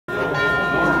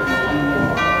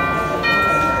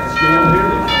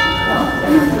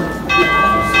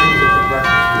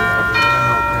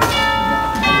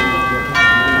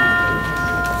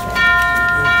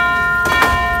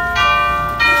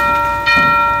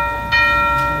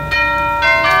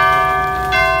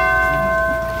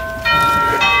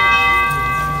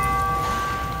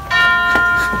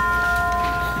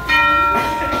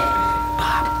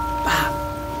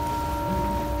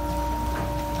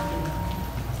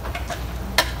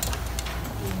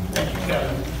Thank you,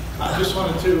 Kevin. I just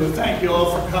wanted to thank you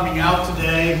all for coming out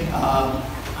today.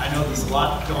 I know there's a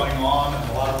lot going on and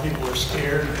a lot of people are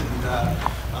scared, and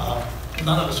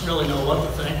none of us really know what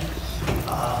to think.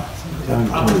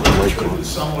 Probably the truth is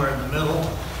somewhere in the middle.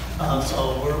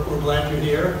 So we're glad you're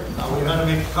here. We've had to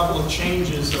make a couple of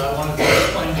changes that I wanted to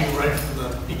explain to you right from the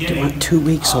beginning. 2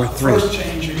 weeks or 3? The first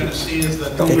change you're going to see is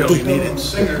that the needed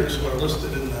singers who are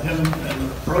listed in the hymn and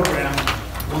the program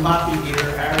will not be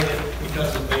here. Harriet,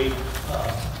 because of the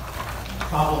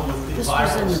problem with the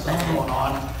virus that's going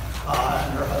on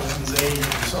and her husband's age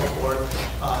and so forth,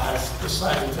 has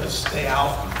decided to stay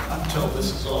out until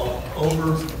this is all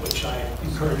over, which I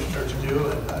encouraged her to do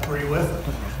and agree with.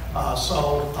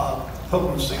 So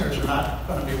Pilgrim Singers are not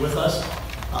going to be with us.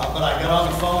 But I got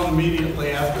on the phone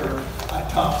immediately after I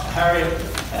talked to Harriet,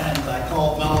 and I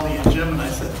called Melanie and Jim, and I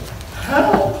said,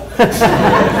 help!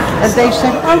 And they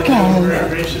said, okay. They were very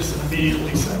gracious and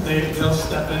immediately said they'll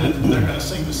step in and they're going to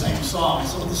sing the same song.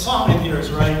 So the song in here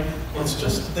is right. It's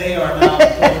just they are now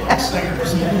Pilgrim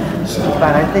Singers. So,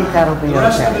 but I think that'll be okay. The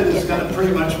rest of it is going to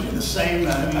pretty much be the same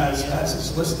as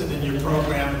is listed in your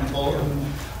program in the bulletin.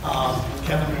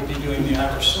 Kevin will be doing the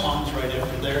Irish songs right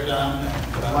after they're done,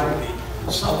 and we'll be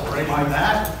celebrating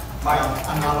that.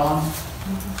 I'm not on.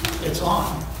 It's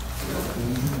on.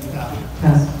 Yeah.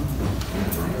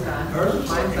 Hers?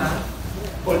 Mine's on.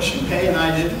 What, she paid and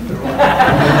I didn't? Or what?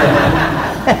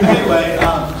 Anyway,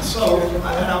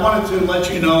 and I wanted to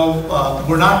let you know,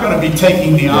 we're not going to be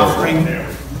taking the offering.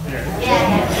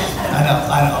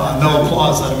 I know, no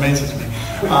applause, that amazes me.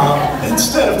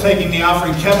 Instead of taking the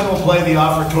offering, Kevin will play the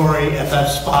offertory at that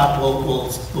spot.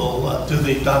 We'll do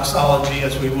the doxology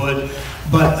as we would.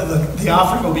 But the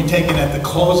offering will be taken at the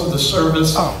close of the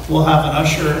service. We'll have an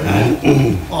usher at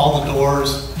all the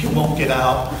doors. You won't get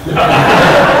out.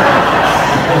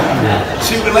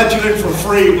 See, we let you in for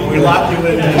free, but we lock you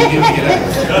in and give you get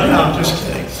out. No, I'm just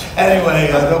kidding. Anyway,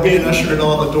 there'll be an usher at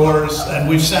all the doors, and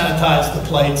we've sanitized the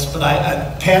plates. But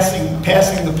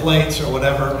passing the plates or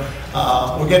whatever,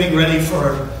 we're getting ready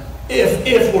for.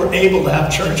 If we're able to have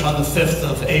church on the 5th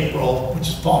of April, which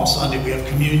is Palm Sunday, we have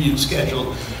communion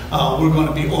scheduled. We're going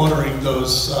to be ordering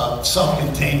those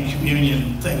self-contained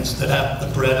communion things that have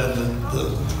the bread and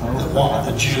the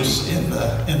juice in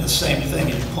the same thing,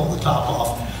 and you pull the top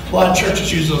off. A lot of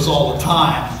churches use those all the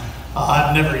time.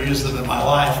 I've never used them in my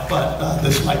life, but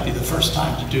this might be the first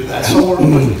time to do that. So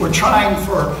we're trying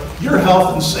for your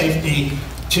health and safety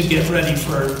to get ready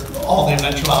for all the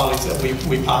eventualities that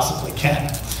we possibly can.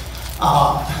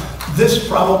 This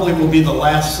probably will be the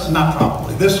last,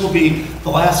 this will be the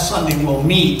last Sunday we'll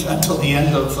meet until the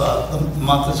end of the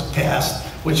month has passed,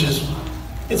 which is,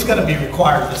 it's going to be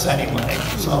required of us anyway.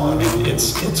 So, I mean,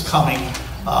 it's coming.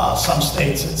 Some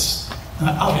states it's,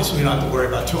 obviously we don't have to worry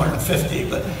about 250,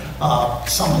 but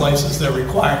some places they're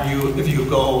requiring you, if you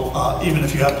go, even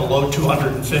if you have below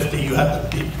 250, you have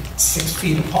to be 6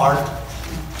 feet apart.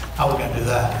 How are we going to do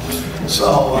that?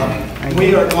 So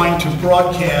we are going to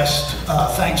broadcast,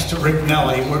 thanks to Rick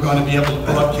Nelly, we're going to be able to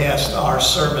broadcast our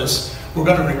service. We're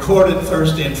going to record it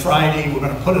Thursday and Friday. We're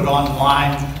going to put it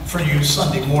online for you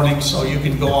Sunday morning, so you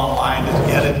can go online and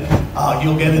get it.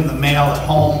 You'll get in the mail at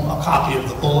home a copy of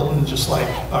the bulletin, just like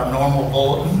our normal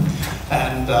bulletin.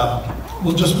 And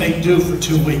we'll just make do for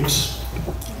 2 weeks.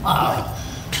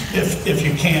 If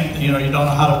you can't, you don't know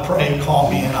how to pray, call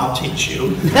me and I'll teach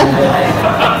you.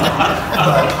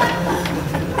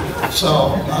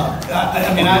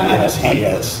 I just hate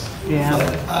this. Yeah.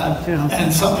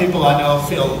 And some people I know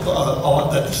feel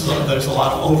that there's a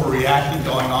lot of overreacting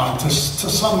going on. To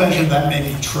some measure that may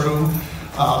be true,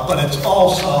 but it's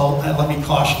also, and let me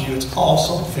caution you, it's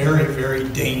also very, very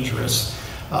dangerous.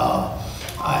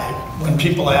 When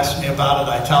people ask me about it,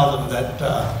 I tell them that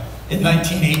in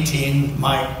 1918,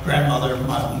 my grandmother,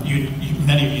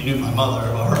 many of you knew my mother,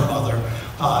 or her mother,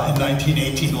 in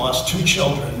 1918 lost 2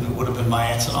 children who would have been my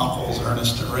aunts and uncles,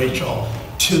 Ernest and Rachel,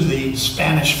 to the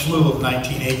Spanish flu of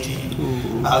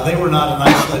 1918. They were not an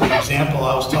isolated example.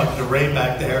 I was talking to Ray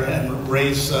back there, and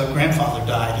Ray's grandfather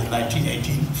died in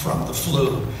 1918 from the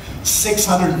flu.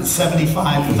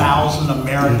 675,000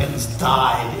 Americans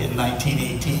died in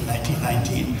 1918,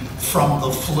 1919 from the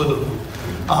flu.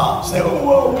 Say, oh,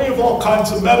 well, we have all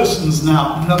kinds of medicines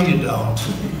now. No, you don't.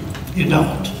 You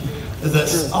don't.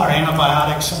 Our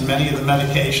antibiotics and many of the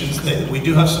medications, we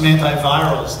do have some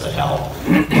antivirals that help,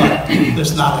 but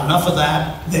there's not enough of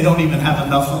that. They don't even have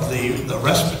enough of the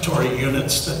respiratory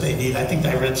units that they need. I think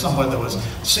I read somewhere there was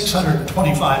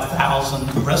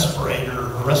 625,000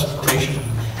 respiration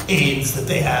aids that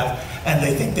they have, and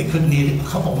they think they could need a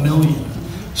couple million.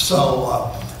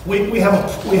 So we have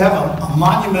a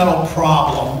monumental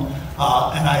problem.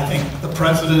 And I think the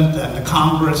president and the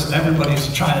Congress and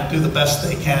everybody's trying to do the best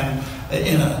they can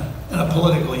in a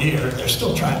political year. They're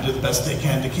still trying to do the best they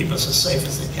can to keep us as safe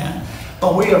as they can.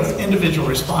 But we have individual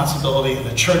responsibility, and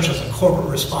the church has a corporate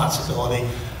responsibility.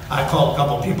 I called a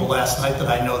couple of people last night that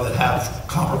I know that have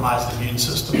compromised immune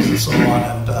systems and so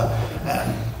on,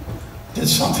 and did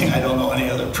something I don't know any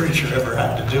other preacher ever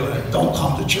had to do, and don't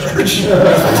come to church. So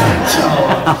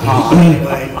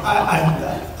anyway,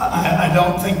 I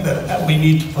don't think that we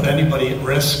need to put anybody at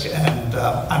risk, and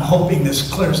I'm hoping this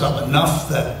clears up enough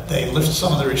that they lift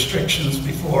some of the restrictions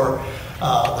before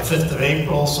the 5th of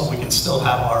April, so we can still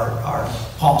have our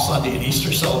Palm Sunday and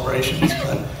Easter celebrations.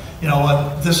 But you know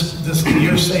what, this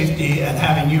your safety and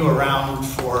having you around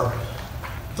for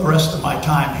the rest of my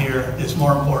time here is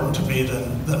more important to me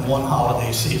than one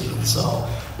holiday season. So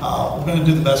we're going to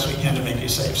do the best we can to make you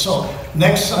safe. So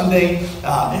next Sunday,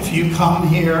 if you come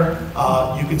here,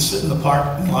 you can sit in the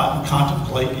parking lot and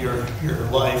contemplate your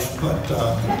life, but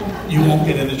you won't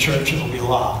get into church. It'll be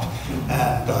locked.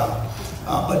 And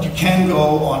but you can go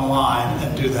online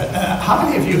and do that. How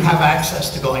many of you have access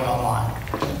to going online?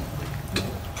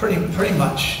 Pretty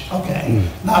much. Okay.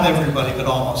 Not everybody, but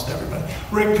almost everybody.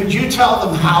 Rick, could you tell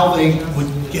them how they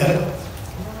would get it?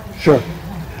 Sure.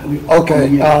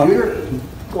 Okay.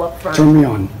 Turn me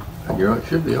on. It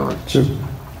should be on.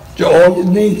 All you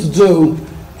need to do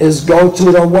is go to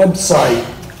the website,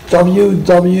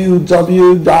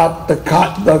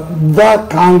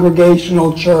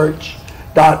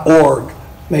 www.thecongregationalchurch.org.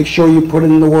 Make sure you put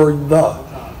in the word the,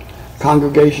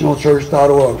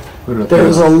 congregationalchurch.org.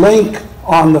 There's a link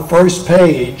on the first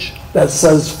page that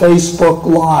says Facebook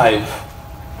Live.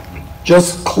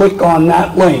 Just click on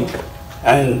that link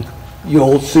and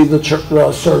you'll see the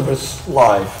service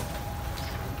live.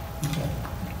 Okay.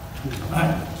 All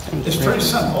right. It's pretty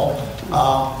simple,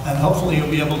 and hopefully you'll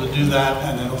be able to do that,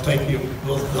 and it'll take you,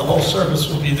 the whole service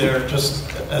will be there just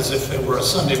as if it were a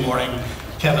Sunday morning.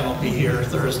 Kevin will be here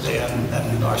Thursday,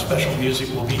 and our special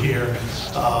music will be here.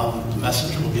 The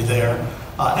message will be there.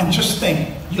 And just think,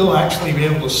 you'll actually be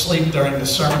able to sleep during the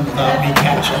sermon without me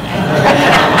catching you.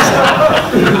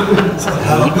 So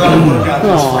that'll work out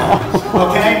just fine.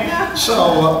 Okay?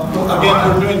 So, again,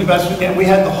 we're doing the best we can. We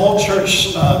had the whole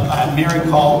church, Mary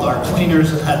called our cleaners,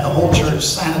 that had the whole church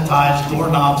sanitized,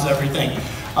 doorknobs, everything.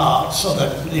 So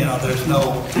that, you know, there's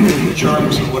no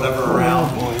germs or whatever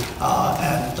around.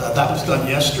 And that was done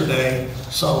yesterday.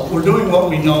 So we're doing what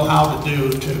we know how to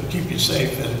do to keep you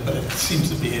safe, but it seems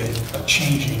to be a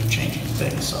changing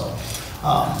thing. So,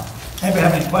 anybody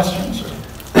have any questions?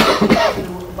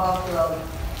 About the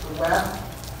web?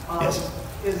 Yes.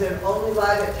 Is it only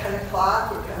live at 10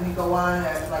 o'clock, or can we go on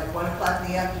at like 1 o'clock in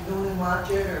the afternoon and watch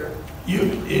it, or? You Or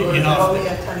is it know, only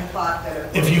at 10 o'clock that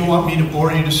it? if you want me to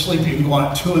bore you to sleep, you can go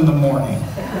on at 2 in the morning.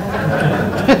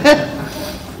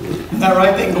 Isn't that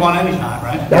right? They can go on anytime,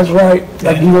 right? That's right.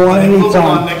 They can go on But it will go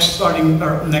on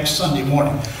anytime. next Sunday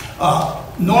morning.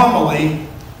 Normally,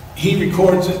 he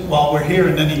records it while we're here,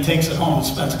 and then he takes it home and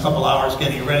spends a couple hours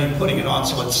getting it ready, putting it on,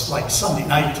 so it's like Sunday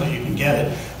night till you can get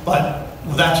it. But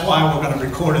that's why we're going to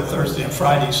record it Thursday and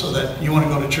Friday, so that you want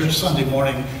to go to church Sunday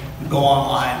morning, go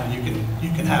online, and you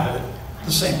can have it at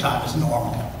the same time as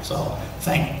normal. So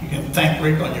you can thank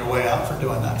Rick on your way out for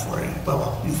doing that for you.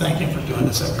 But you thank him for doing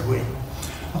this every week.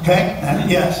 Okay? And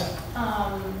yes?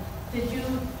 Did you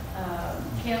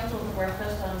cancel the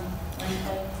breakfast on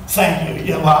Wednesday? Thank you.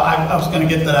 Yeah, well, I was going to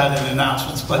get that in the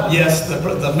announcements, but yes,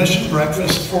 the mission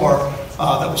breakfast that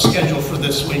was scheduled for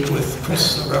this week with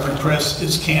Reverend Chris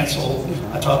is canceled.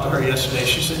 I talked to her yesterday.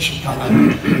 She said she'd come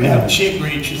in. Yeah, she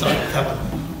agreed. She thought that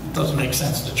doesn't make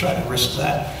sense to try to risk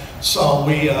that. So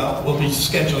we will be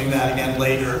scheduling that again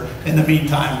later. In the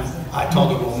meantime, I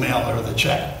told her we'll mail her the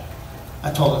check. I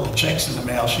told her the check's in the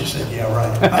mail. She said, yeah,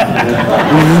 right.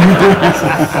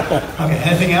 Okay,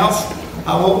 anything else?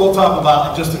 We'll talk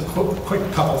about just a quick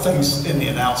couple things in the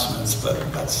announcements, but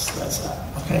that's that.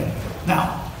 Okay,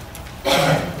 now.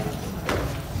 Sorry.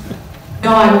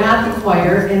 No, I'm not the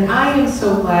choir, and I am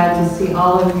so glad to see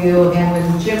all of you. And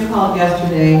when Jim called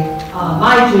yesterday,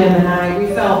 my Jim and I, we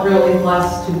felt really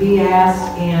blessed to be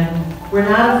asked, and we're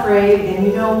not afraid. And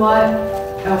you know what?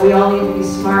 We all need to be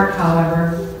smart,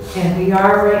 however, and we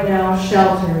are right now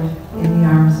sheltered in the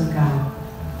arms of God.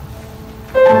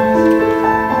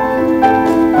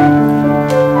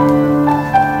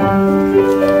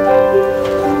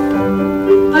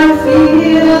 I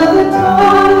feel the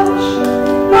touch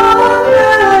of a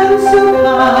hand so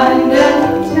kind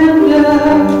and tender.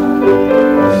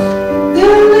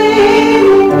 They're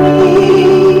leading me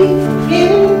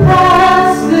in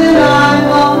paths that I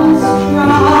once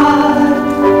trod.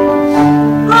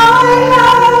 I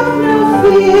have no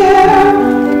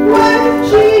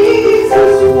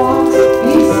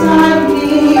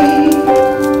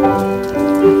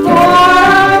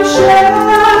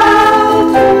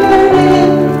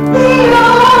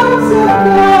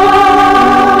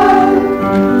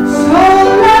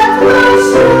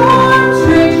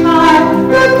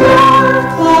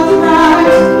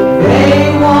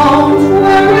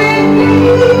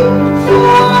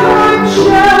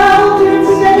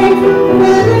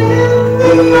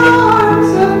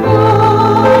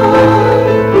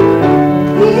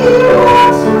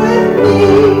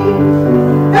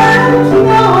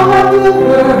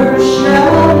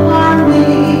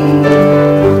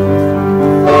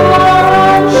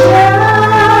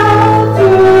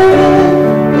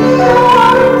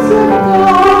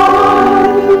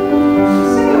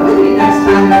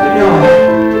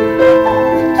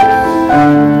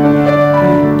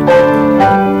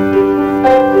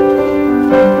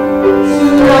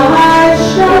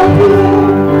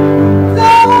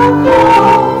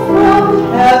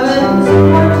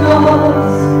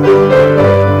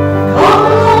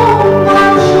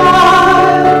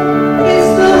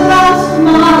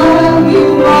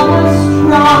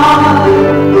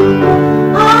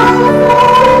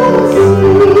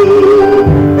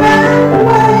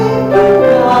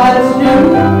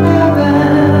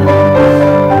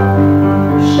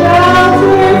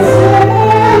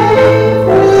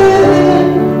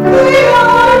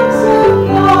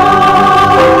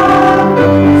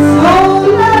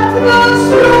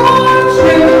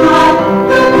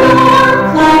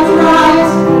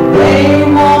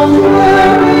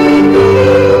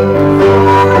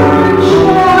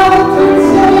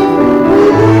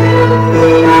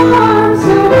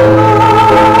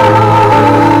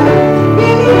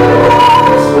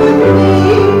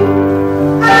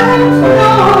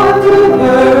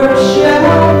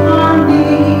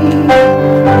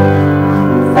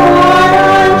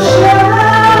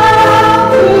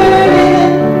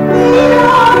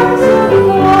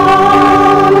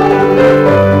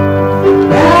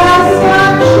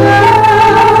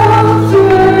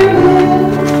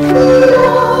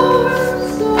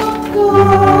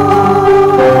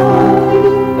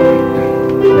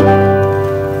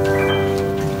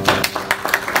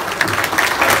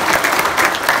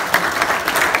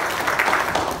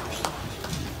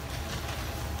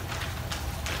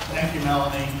Thank you,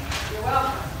 Melanie. You're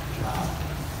welcome.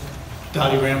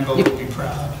 Dottie Rambo will be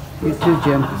proud. You too,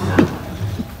 Jim.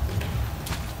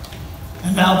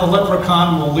 And now the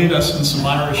leprechaun will lead us in some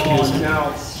Irish music.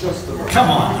 Now, it's just the... Come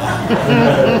on.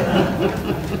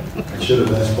 I should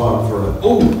have asked Bob for a...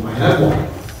 Oh, I had one.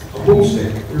 A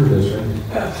boomstick. Here it is, right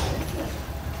here.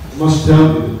 I must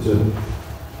tell you that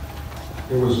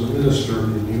there was a minister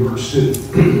in New York City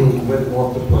who went and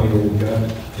walked the plane and got a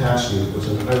taxi. It was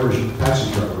an Irish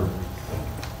taxi driver.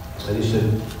 And he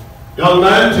said, "Young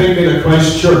man, take me to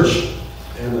Christ Church."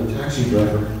 And the taxi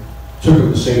driver took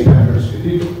him to St. Patrick's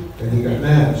Cathedral. And he got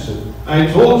mad. He said, "I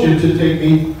told you to take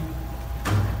me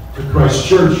to Christ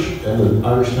Church." And the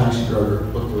Irish taxi driver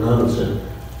looked around and said,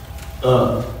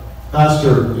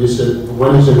 "Pastor," he said,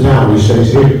 "when he's in town, he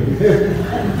stays here."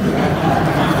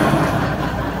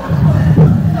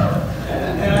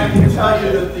 And I can tell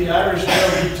you that the Irish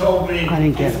lady told me I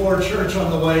didn't get it. before church on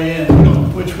the way in,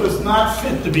 which was not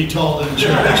fit to be told in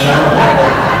church.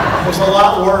 It was a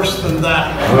lot worse than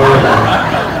that.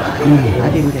 I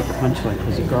didn't get the punchline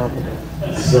because he garbled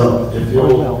it. So, if you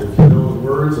know the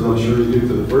words, and I'm sure you do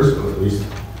to the first one at least,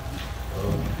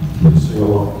 sing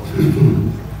along.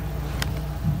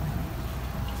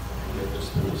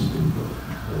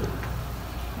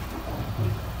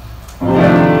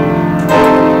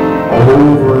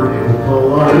 Over in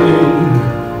Killarney,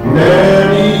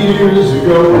 many years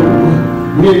ago,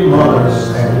 me mother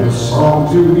sang a song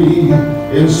to me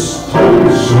in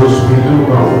tones so sweet and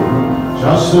low,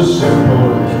 just as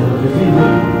simple as it can be.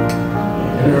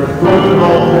 In her good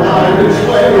old Irish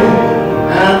way,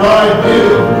 and I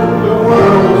give the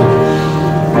world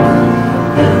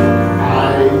if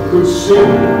I could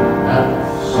sing that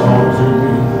song to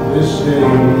me this day.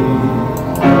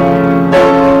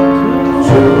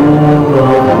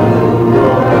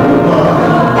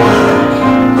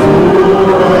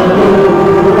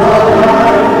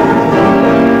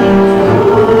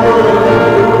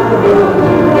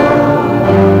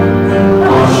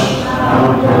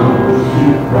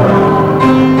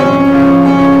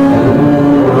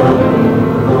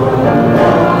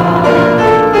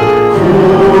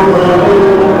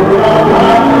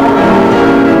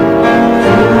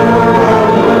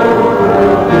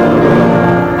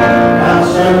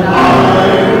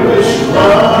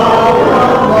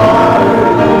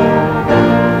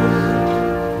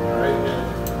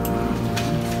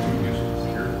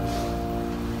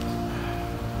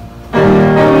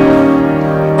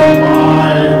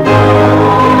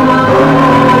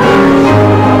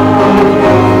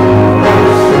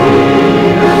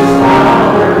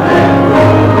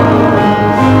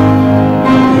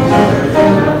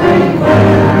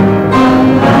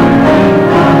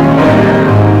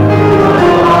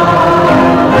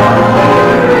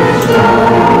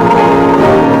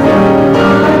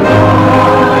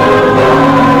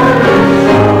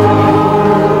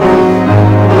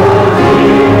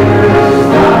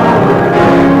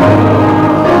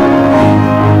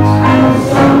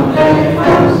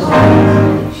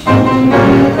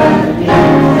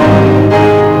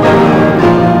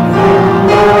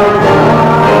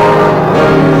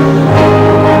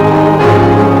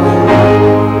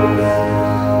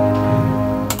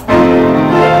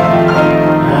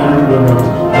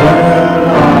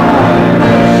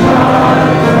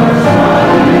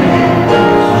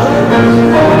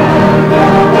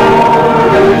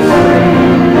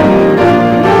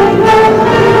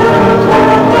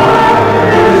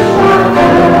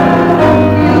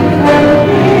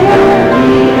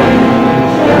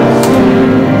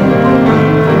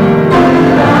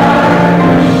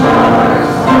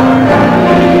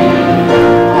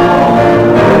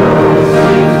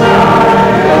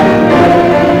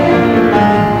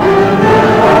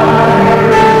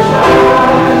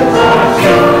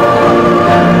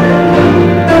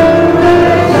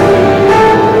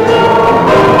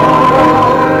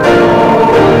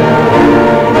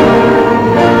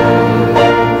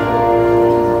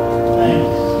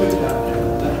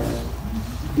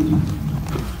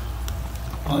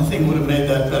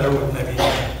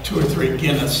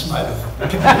 Guinness might have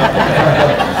picked it up.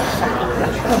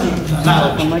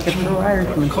 Not I'm like a true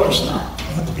Irishman. of course not. You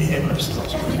have to behave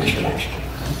ourselves in the church.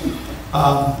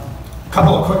 A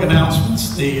couple of quick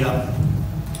announcements. The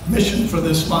mission for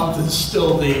this month is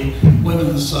still the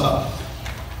women's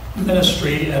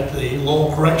ministry at the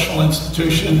Lowell Correctional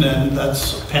Institution, and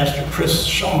that's Pastor Chris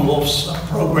Schoenwolf's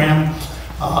program.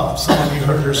 Some of you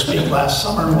heard her speak last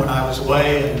summer when I was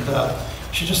away, and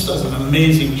she just does an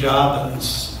amazing job, and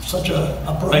is such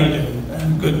a bright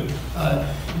and good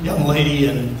young lady,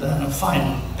 and a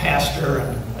fine pastor,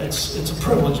 and it's a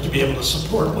privilege to be able to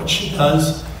support what she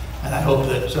does, and I hope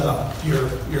that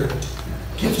your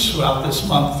gifts throughout this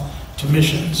month to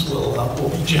missions will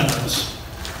be generous.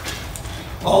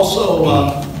 Also,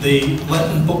 the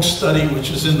Lenten book study, which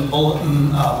is in the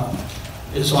bulletin,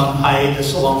 is on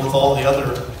hiatus along with all the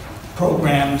other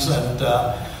programs and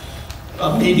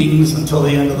meetings until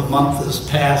the end of the month is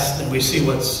passed and we see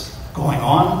what's going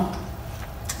on.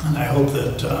 And I hope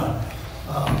that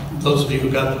those of you who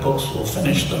got the books will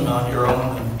finish them on your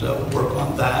own and work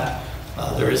on that.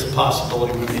 There is a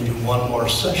possibility we may do one more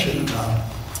session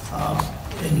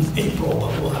in April,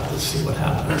 but we'll have to see what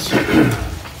happens.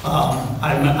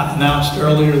 I announced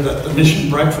earlier that the mission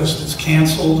breakfast is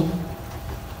canceled.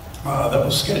 That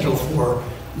was scheduled for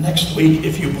next week.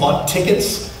 If you bought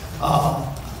tickets,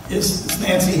 is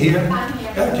Nancy here? I'm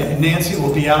here. Okay, Nancy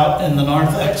will be out in the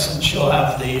narthex, and she'll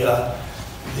have the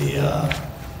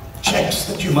checks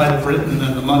that you might have written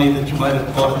and the money that you might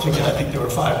have bought a ticket. I think they were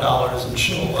 $5, and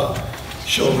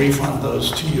she'll refund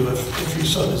those to you if you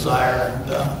so desire. And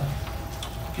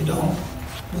if you don't,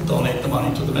 we'll donate the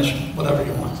money to the mission, whatever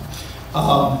you want.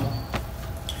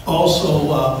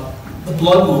 Also, the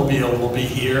Bloodmobile will be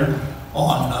here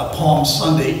on Palm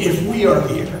Sunday if we are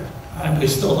here. And we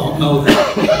still don't know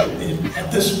that.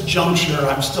 At this juncture,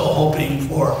 I'm still hoping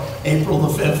for April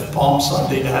the 5th, Palm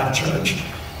Sunday, to have church.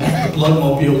 And the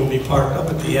Bloodmobile will be parked up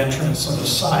at the entrance on the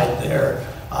side there,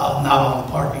 not on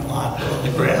the parking lot, but on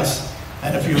the grass.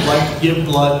 And if you'd like to give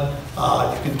blood,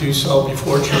 you can do so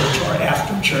before church or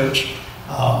after church.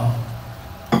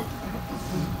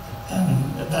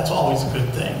 And that's always a good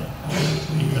thing.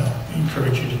 We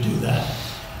encourage you to do that.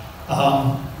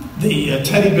 The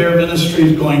teddy bear ministry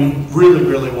is going really,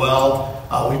 really well.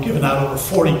 We've given out over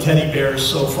 40 teddy bears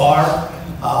so far.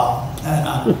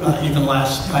 And even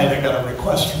last night I got a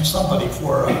request from somebody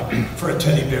for a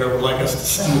teddy bear, would like us to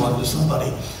send one to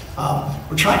somebody.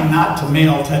 We're trying not to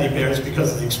mail teddy bears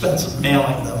because of the expense of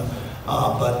mailing them.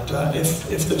 But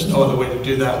if there's no other way to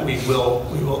do that, we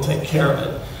will take care of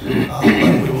it. But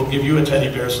we will give you a teddy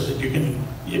bear so that you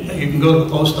can go to the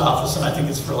post office, and I think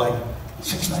it's for like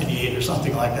 $6.98 or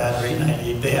something like that, or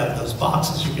 $8.98. They have those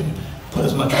boxes you can put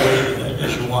as much weight in it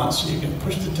as you want, so you can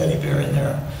push the teddy bear in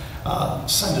there,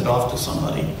 send it off to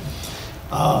somebody.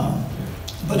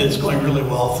 But it's going really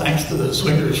well. Thanks to the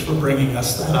Zwiggers for bringing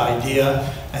us that idea,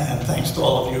 and thanks to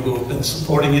all of you who have been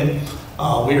supporting it.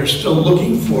 We are still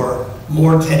looking for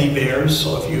more teddy bears,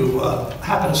 so if you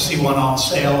happen to see one on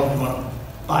sale and you want to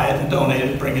buy it and donate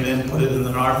it, bring it in, put it in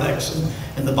the narthex and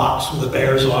in the box where the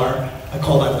bears are. I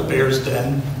call that the bear's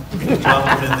den. We're going to drop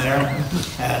them in there,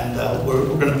 and we're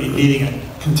going to be needing a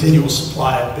continual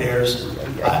supply of bears.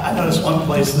 I noticed one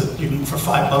place that you can, for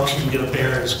 $5 you can get a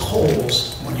bear as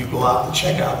Kohl's when you go out to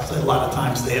check out. A lot of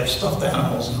times they have stuffed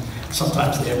animals, and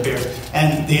sometimes they have bears.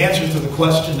 And the answer to the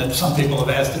question that some people have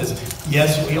asked is,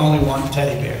 yes, we only want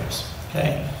teddy bears.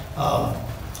 Okay,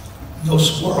 no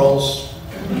squirrels,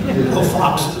 no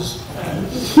foxes.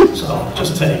 Okay? So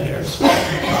just teddy bears.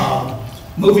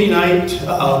 Movie night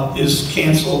is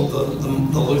canceled.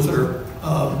 The Luther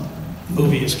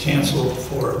movie is canceled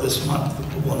for this month.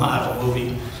 We will not have a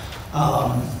movie.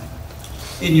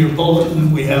 In your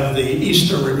bulletin, we have the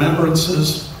Easter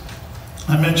remembrances.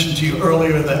 I mentioned to you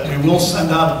earlier that we will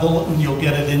send out a bulletin. You'll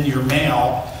get it in your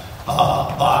mail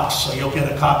box, so you'll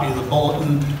get a copy of the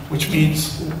bulletin, which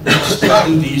means we'll still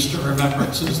do the Easter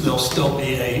remembrances. There'll still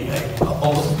be a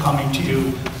bulletin coming to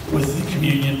you with the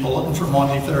communion bulletin for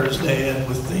Maundy Thursday and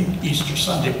with the Easter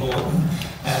Sunday bulletin.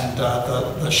 And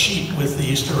the sheet with the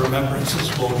Easter remembrances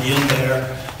will be in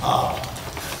there.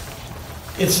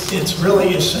 It's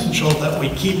really essential that we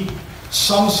keep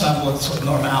some semblance of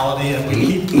normality, and we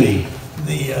keep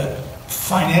the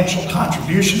financial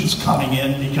contributions coming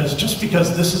in, because just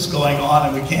because this is going on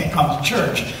and we can't come to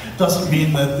church doesn't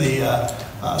mean that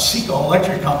the Seco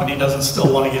Electric Company doesn't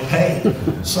still want to get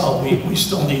paid. So we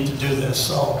still need to do this.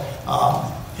 So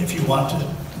if you want to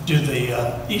do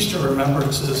the Easter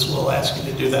remembrances, we'll ask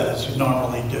you to do that as you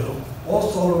normally do.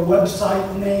 Also, the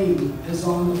website name is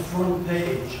on the front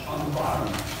page, on the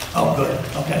bottom. Oh, good.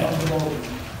 Okay.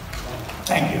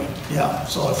 Thank you. Yeah,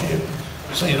 so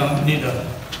so you don't need to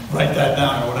write that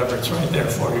down or whatever, it's right there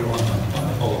for you on the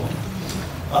bulletin.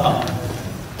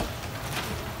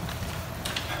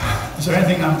 Is there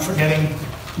anything I'm forgetting,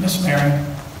 Miss Mary?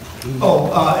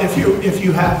 Oh, if you're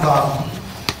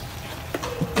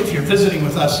visiting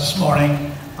with us this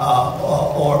morning,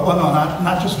 well, no,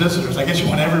 not just visitors. I guess you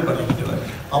want everybody to do it.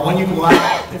 When you go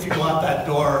out, if you go out that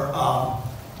door,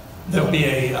 there'll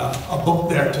be a book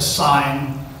there to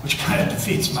sign, which kind of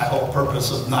defeats my whole purpose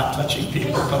of not touching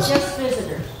people. Just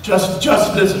visitors.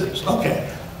 Just visitors. Okay.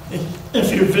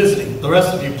 If you're visiting, the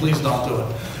rest of you, please don't do it.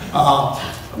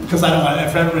 Because I don't want,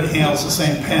 if everybody handles the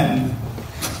same pen,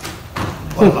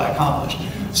 what have I accomplished?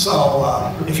 So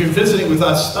if you're visiting with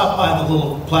us, stop by the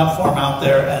little platform out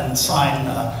there and sign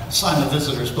the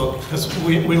visitor's book, because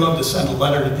we love to send a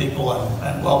letter to people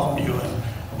and welcome you, and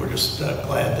we're just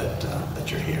glad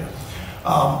that you're here.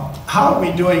 How are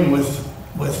we doing with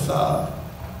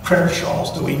prayer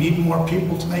shawls? Do we need more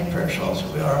people to make prayer shawls?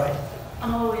 Are we all right?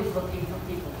 I'm always looking for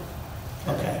people.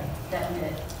 Okay. That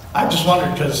minute. I just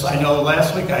wondered, because I know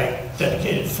last week I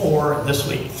dedicated 4, and this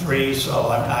week 3, so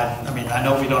I mean, I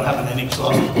know we don't have an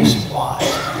inexhaustible supply.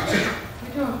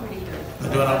 We're doing pretty good.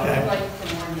 We're doing okay? I'd like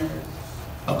some more knitters.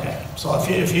 Okay, so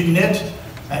if you knit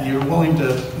and you're willing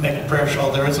to make a prayer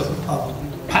shawl, there is a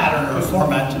pattern or a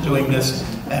format to doing this,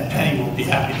 and Penny will be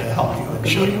happy to help you and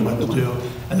show you what to do.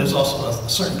 And there's also a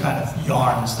certain kind of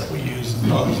yarns that we use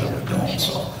and those that we don't.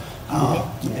 So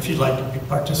if you'd like to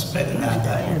participate in that,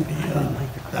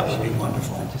 that would be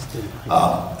wonderful.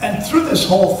 And through this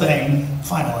whole thing,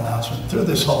 final announcement, through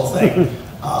this whole thing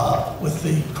with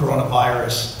the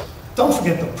coronavirus, don't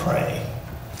forget to pray.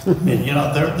 I mean, you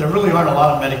know, there really aren't a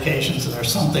lot of medications, and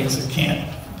there's some things that can't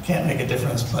make a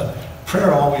difference, but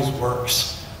prayer always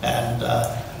works. And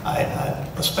I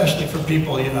especially for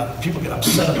people, you know, people get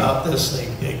upset about this, they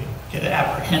get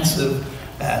apprehensive,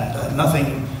 and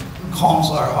nothing calms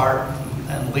our heart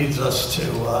and leads us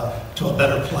to a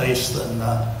better place than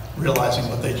realizing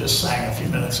what they just sang a few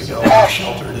minutes ago. We're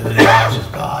sheltered in the arms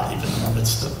of God, even in the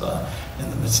midst of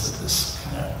this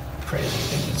kind of crazy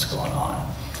thing that's going on.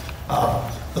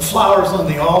 The flowers on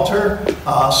the altar.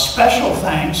 Special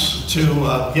thanks to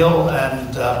Gil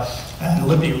and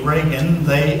Libby Reagan.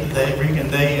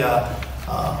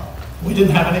 We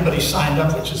didn't have anybody signed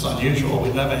up, which is unusual. We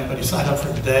didn't have anybody signed up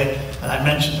for today, and I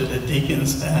mentioned it at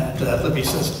Deacons, and Libby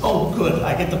says, "Oh, good,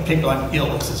 I get to pick on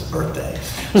Gil. It's his birthday."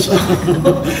 So,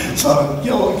 so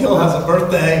Gil has a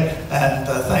birthday, and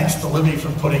thanks to Libby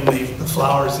for putting the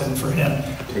flowers in for him.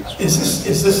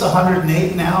 Is this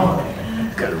 108 now? Or?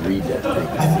 Got to read that thing.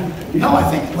 I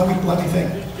think. Let me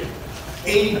think.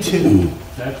 82.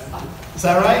 Is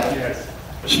that right? Yes.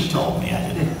 She told me, I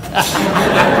didn't.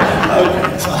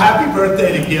 Okay, so happy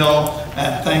birthday to Gil,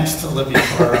 and thanks to Libby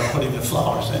for putting the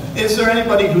flowers in. Is there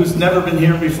anybody who's never been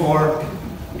here before?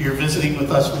 You're visiting with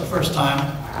us for the first time?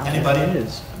 Anybody? It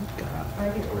is.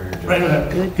 Right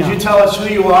ahead. Could you tell us who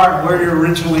you are and where you're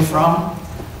originally from?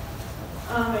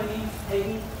 My name's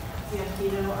Peggy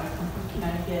Santino. I come from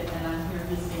Connecticut, and I'm here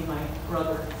visiting my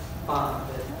brother, Bob,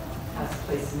 that has a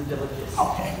place in the Villages.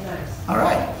 Okay. All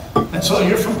right. And so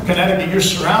you're from Connecticut. You're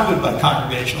surrounded by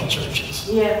Congregational churches.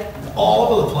 Yeah. All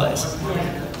over the place.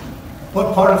 Yeah.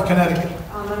 What part of Connecticut?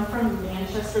 I'm from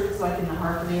Manchester. It's like in the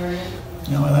Hartford area.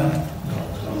 You know that?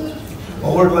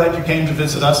 Well, we're glad you came to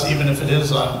visit us, even if it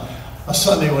is on a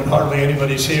Sunday when hardly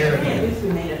anybody's here. Yeah, at least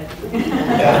we made it.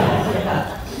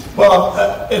 Yeah. Well,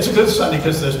 it's a good Sunday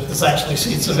because there's actually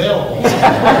seats available.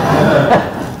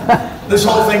 This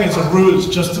whole thing is a ruse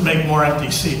just to make more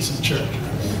empty seats in church.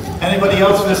 Anybody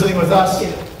else visiting with us?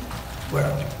 Where?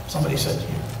 Somebody said you. I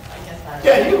guess not.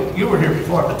 Yeah, you were here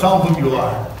before, but tell them who you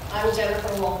are. I'm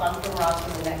Jennifer Wolf. I'm from Roswell,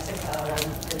 New Mexico, and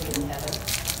I'm living in heaven.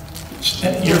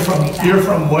 You're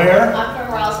from where? I'm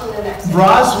from Roswell, New Mexico.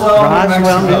 Roswell, New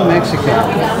Mexico. New Mexico. No,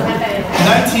 we don't have any.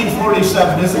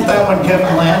 1947. Isn't that when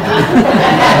Kevin landed?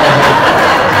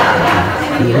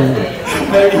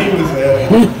 Maybe he was there.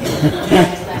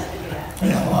 It's nice to do that.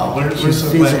 Yeah, well, we're so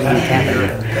glad to have you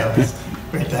here. It's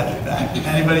great to have you back.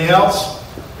 Anybody else?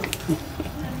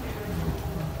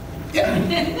 Yeah.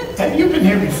 Have you been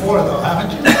here before, though,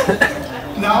 haven't you?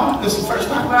 No? This is the first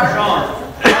time? Sean.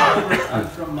 I'm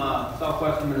from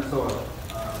southwestern Minnesota.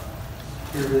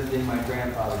 Here visiting my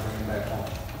grandfather, bringing back home.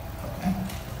 Okay.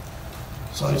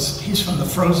 So he's from the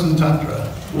frozen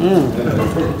tundra.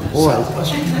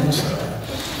 Southwestern Minnesota.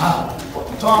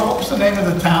 Tom, what was the name of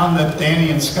the town that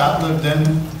Danny and Scott lived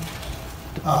in?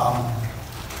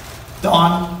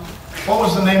 Don, what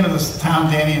was the name of the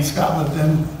town Danny and Scott lived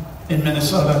in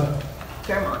Minnesota?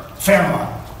 Fairmont. Fairmont.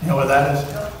 You know where that is?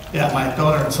 Yeah, my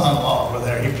daughter and son-in-law were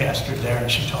there. He pastored there, and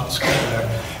she taught school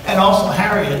there. And also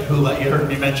Harriet, who you heard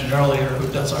me mention earlier,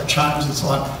 who does our chimes and so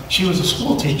on. She was a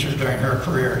school teacher during her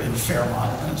career in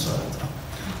Fairmont, and so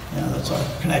that's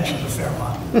our connection to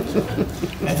Fairmont. So,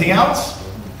 anything else?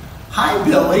 Hi,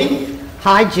 Billy.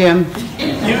 Hi, Jim.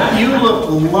 You look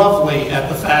lovely at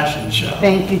the fashion show.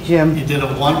 Thank you, Jim. You did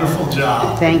a wonderful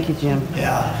job. Thank you, Jim.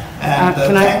 Yeah, and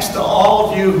Can I- thanks to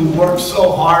all of you who worked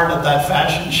so hard at that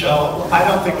fashion show. I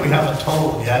don't think we have a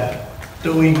total yet,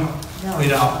 do we? No. We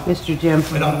don't. Mr. Jim,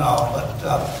 We don't know,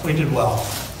 but we did well.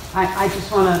 I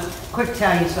just want to quick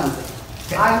tell you something.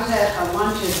 I was at a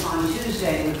luncheon on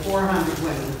Tuesday with 400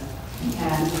 women,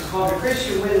 and it's called a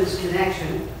Christian Women's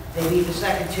Connection. They meet the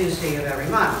second Tuesday of every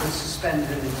month. It's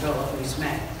suspended until at least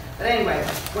May. But anyway,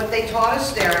 what they taught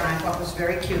us there, and I thought was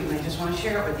very cute, and I just want to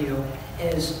share it with you,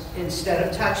 is instead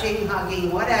of touching, hugging,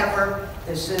 whatever,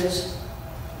 this is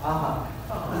a hug.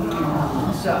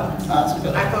 So, That's a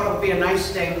good I idea. thought it would be a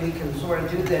nice thing, we can sort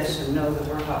of do this and know that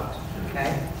we're hugged,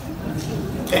 okay?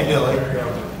 Hey, Billy.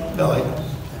 Billy.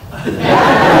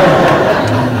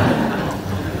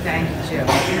 Thank you, Jim.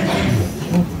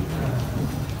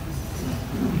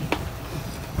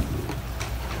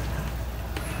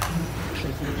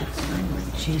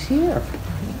 She's here.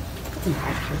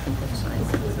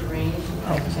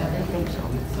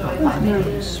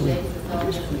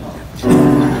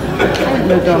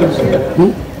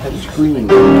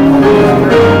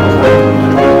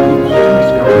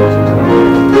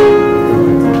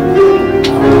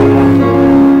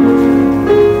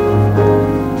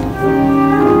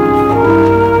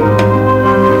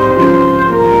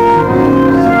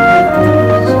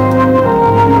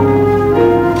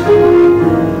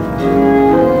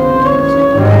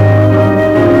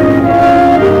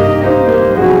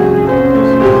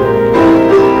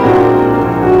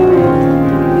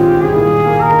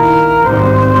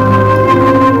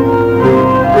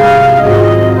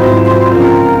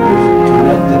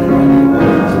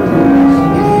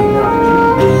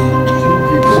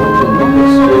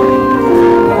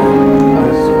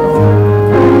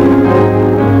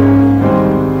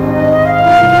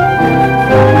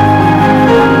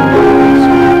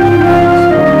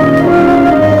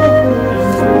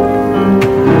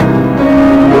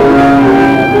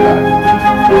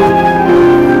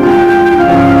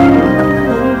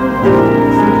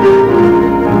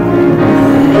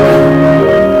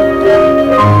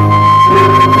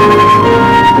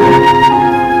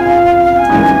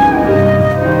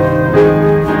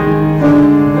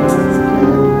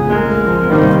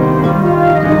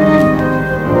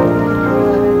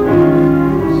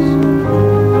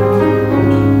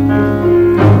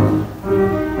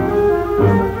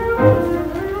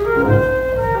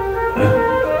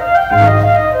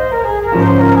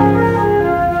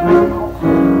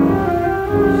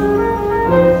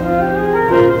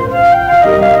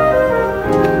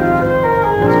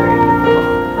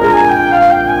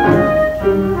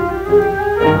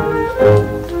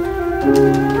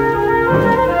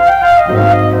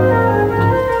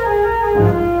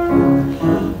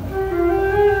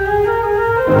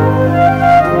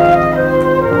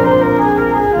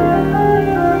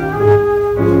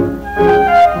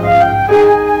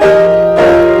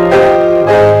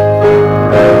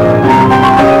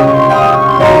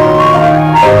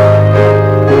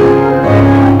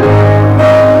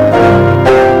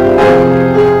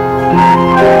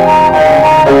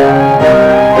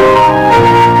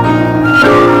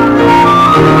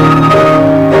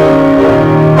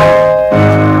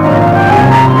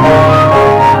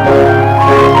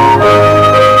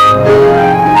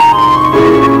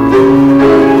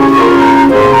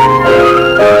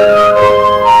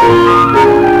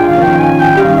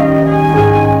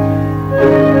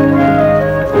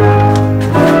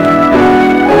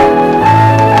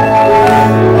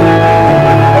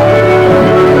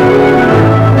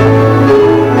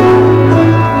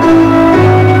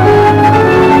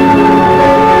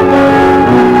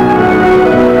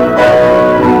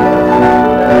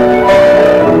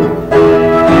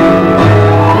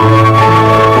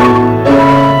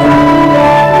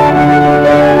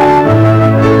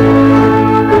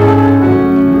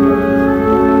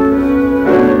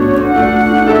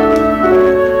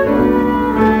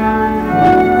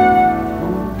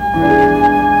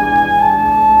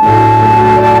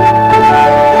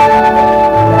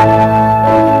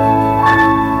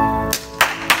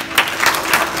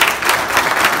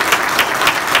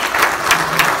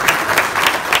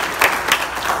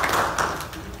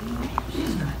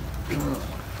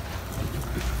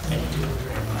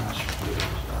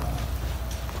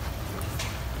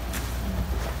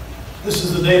 This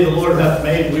is the day the Lord hath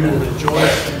made. We will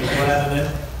rejoice and be glad in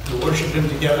it. to worship him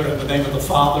together in the name of the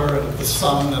Father, and of the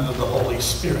Son, and of the Holy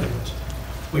Spirit.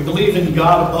 We believe in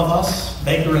God above us,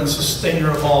 maker and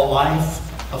sustainer of all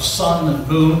life, of sun and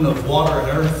moon, of water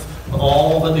and earth, of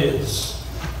all that is.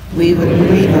 We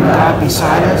believe in God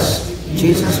beside us,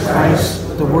 Jesus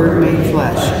Christ, the Word made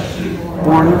flesh,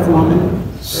 born of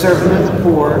woman, servant of the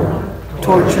poor,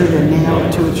 tortured and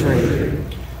nailed to a tree.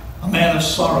 A man of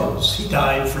sorrows, he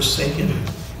died forsaken.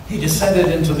 He descended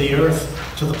into the earth,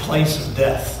 to the place of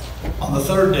death. On the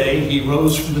third day, he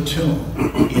rose from the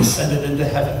tomb. He ascended into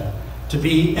heaven, to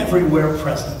be everywhere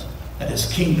present, and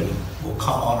his kingdom will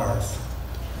come on earth.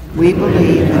 We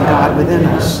believe in God within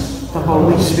us, the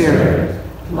Holy Spirit,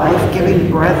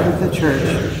 life-giving breath of the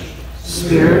church,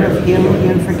 spirit of healing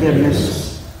and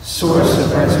forgiveness, source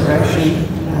of resurrection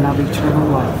and of eternal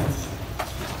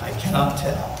life. I cannot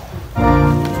tell.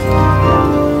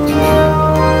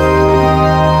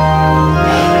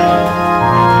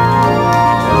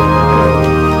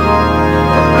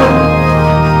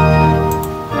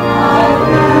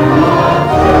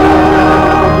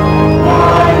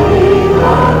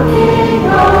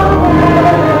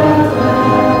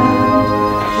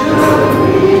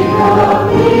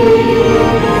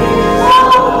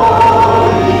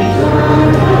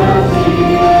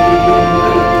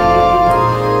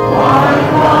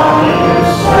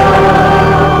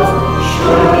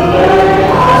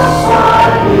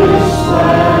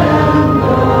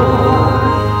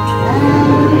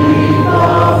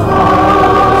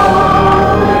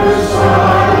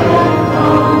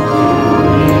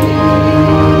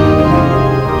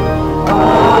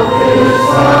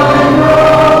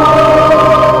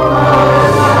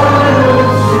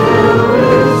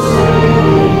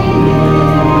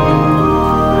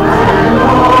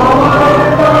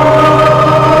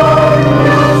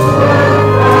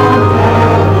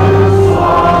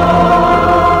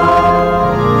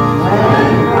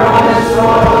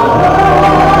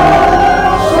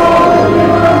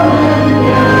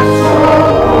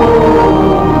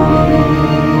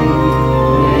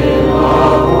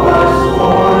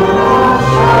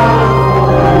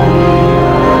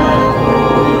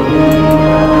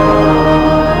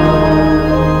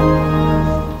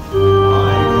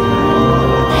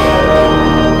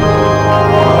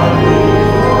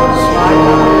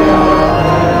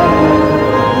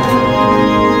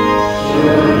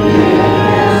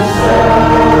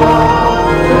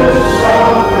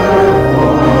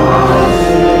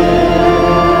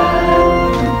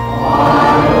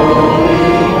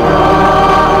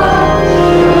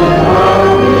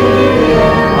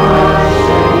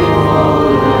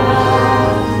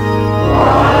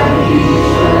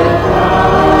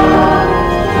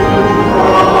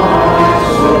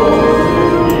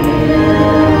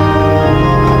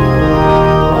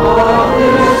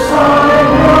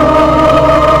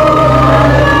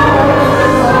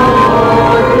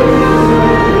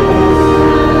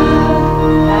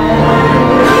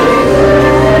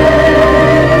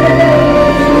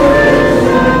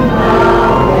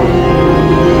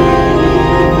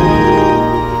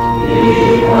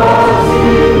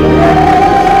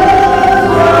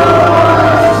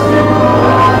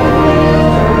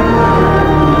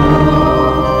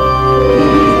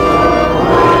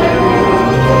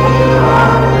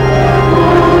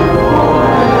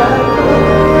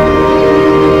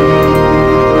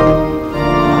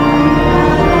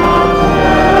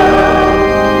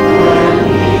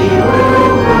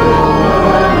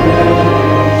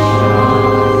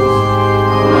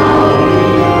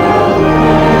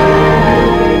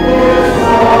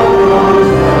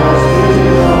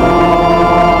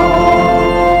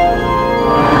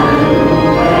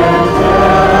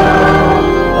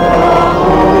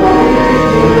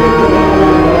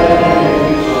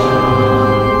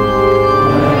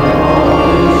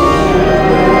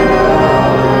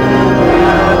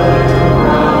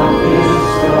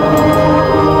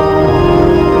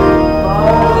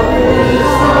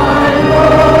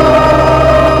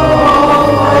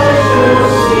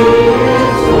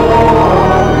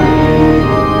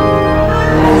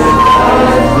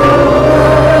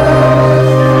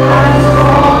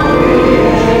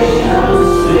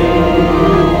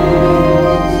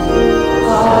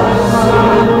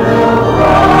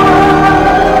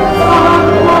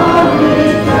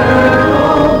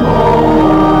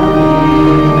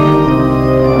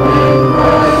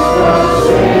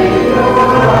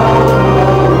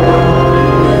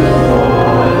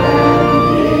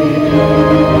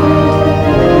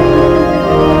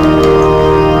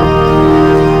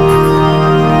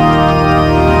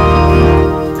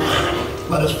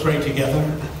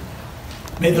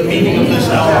 May the meaning of this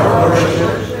hour of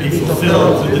worship be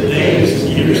fulfilled through the days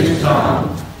and years to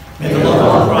come. May the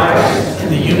love of Christ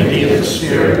and the unity of the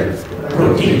Spirit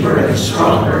grow deeper and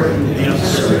stronger in the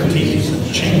uncertainties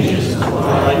and changes of the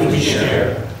life we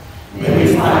share. May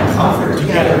we find comfort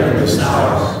together in this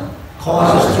hour,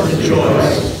 cause us to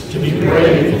rejoice, to be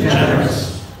brave and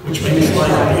generous, which makes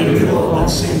life beautiful and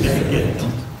significant.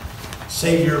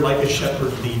 Savior, like a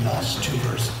shepherd, lead us. 2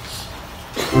 verses.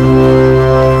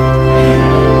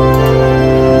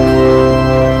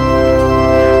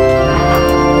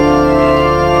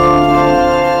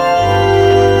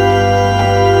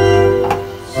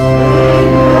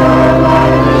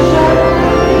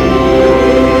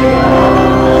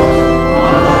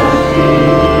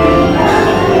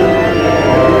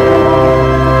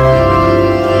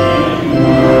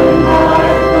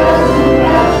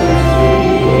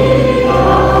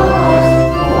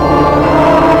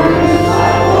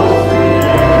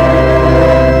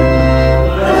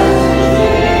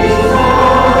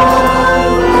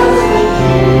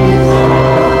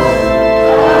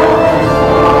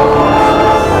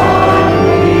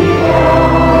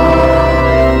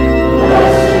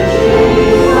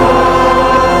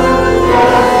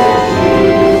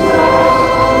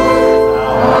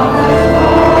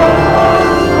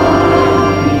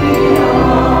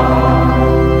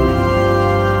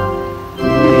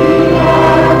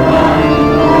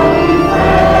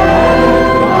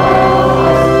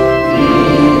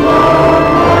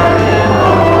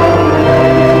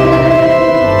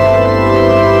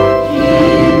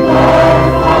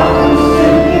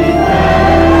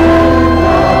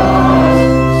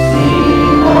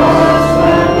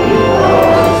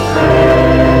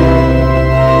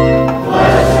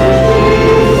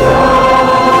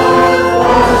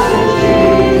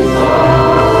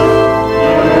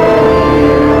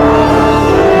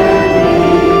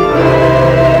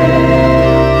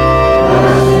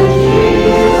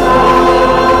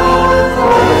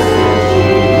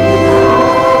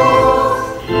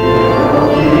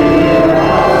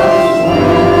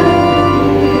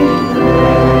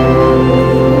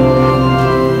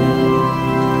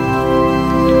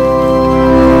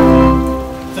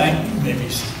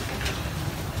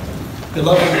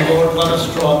 Beloved in the Lord, let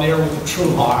us draw near with a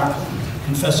true heart,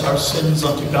 confess our sins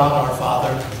unto God our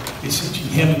Father, beseeching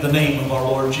Him in the name of our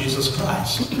Lord Jesus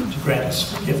Christ to grant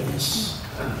us forgiveness.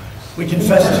 We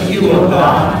confess to you, O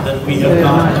God, that we have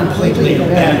not completely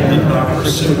abandoned our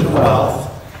pursuit of wealth.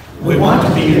 We want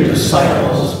to be your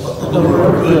disciples, but the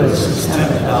lure of goods has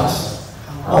tempted us.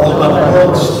 Although by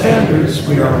world's standards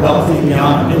we are wealthy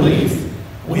beyond belief,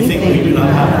 we think we do not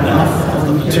have enough of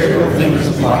the material things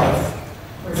of life.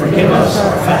 Forgive us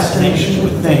our fascination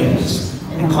with things,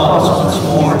 and call us once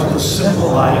more to the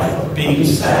simple life of being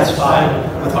satisfied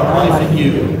with our life in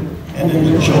you and in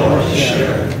the joy of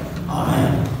sharing.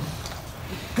 Amen.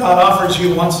 God offers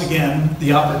you once again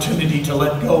the opportunity to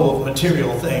let go of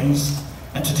material things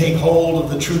and to take hold of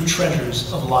the true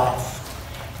treasures of life.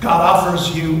 God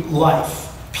offers you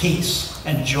life, peace,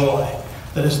 and joy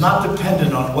that is not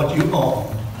dependent on what you own.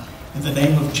 In the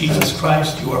name of Jesus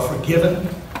Christ, you are forgiven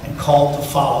and called to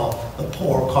follow the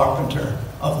poor carpenter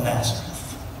of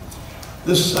Nazareth.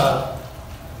 This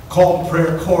call to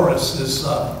prayer chorus is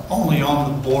only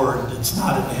on the board. It's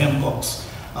not in the hymn books.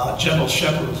 Gentle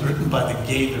Shepherd was written by the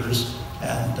Gaithers,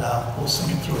 and we'll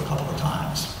sing it through a couple of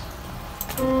times.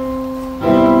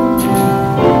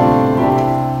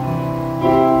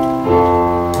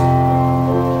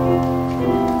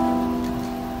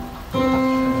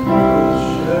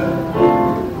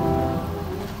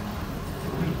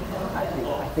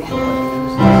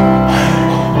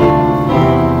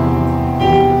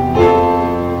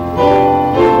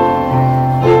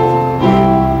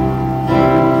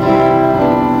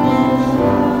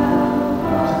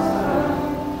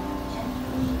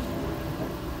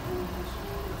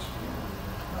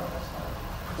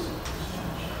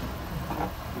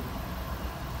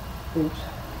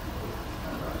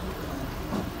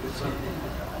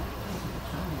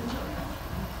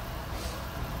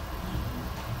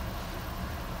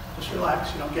 Just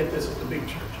relax, you don't get this at the big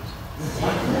churches.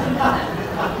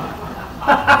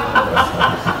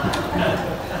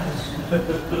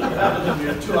 We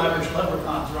have 2 Irish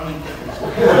leprechauns running things.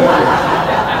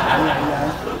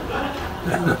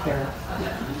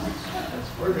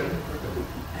 We're good, we're good.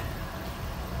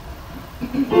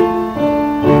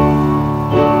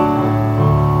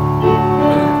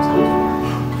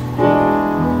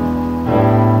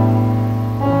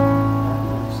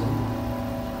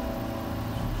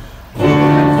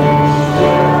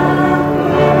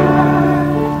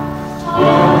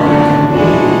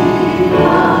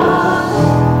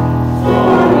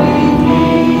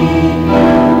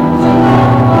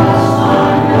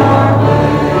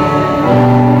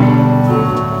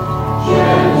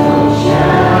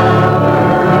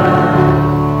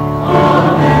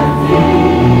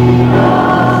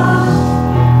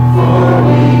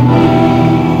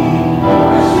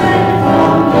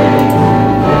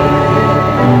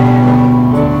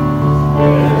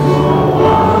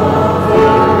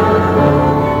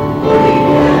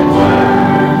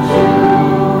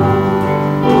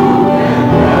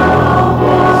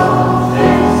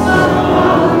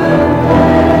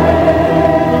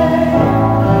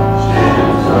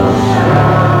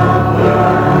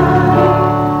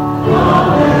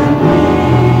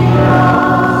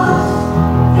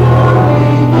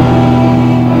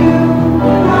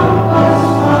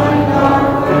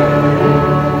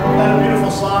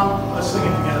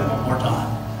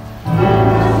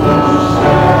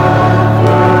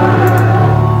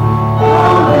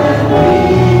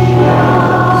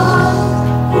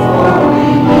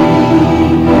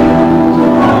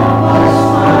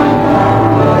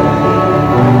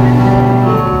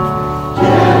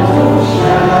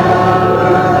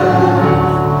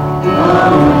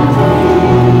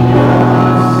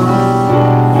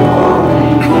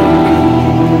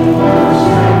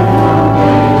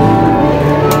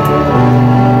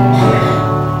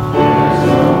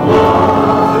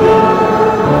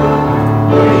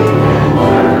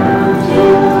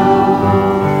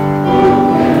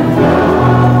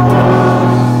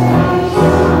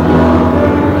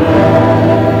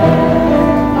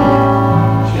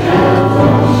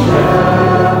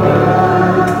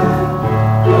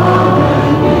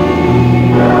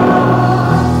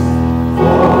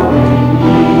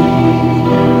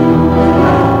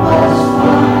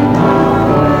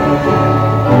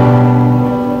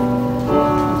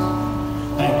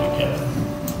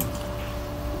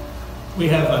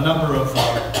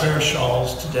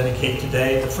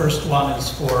 first one is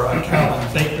for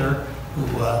Carolyn Baker, who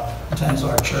attends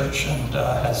our church and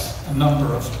has a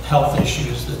number of health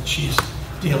issues that she's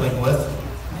dealing with.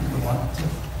 And we want to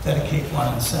dedicate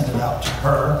one and send it out to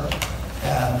her.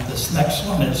 And this next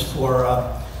one is for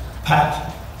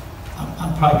Pat.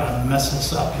 I'm probably going to mess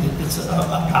this up. It's a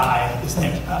guy. His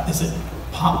name is it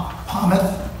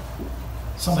Pometh?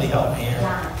 Somebody help me here.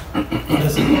 What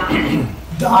is it?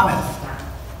 Doneth.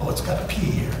 Oh, it's got a P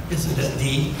here. Is it a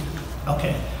D?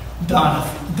 Okay. Doneth.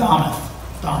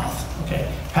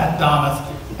 Okay. Pat Doneth,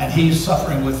 and he's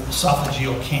suffering with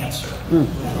esophageal cancer.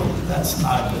 That's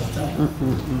not a good thing.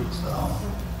 So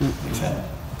we've had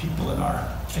people in our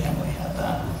family have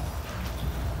that.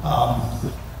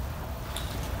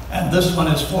 And this one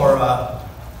is for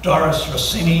Doris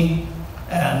Rossini,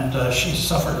 and she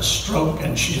suffered a stroke,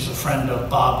 and she's a friend of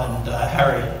Bob and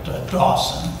Harriet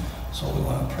Dawson. So we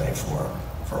want to pray for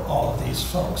all of these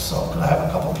folks. So could I have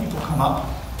a couple people come up,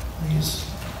 please?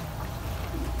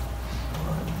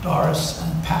 For Doris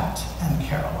and Pat and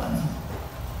Carolyn.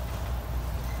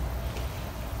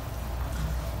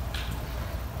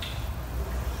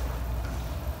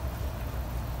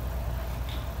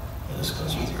 This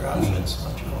goes with your outfits.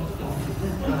 Let you hold it on.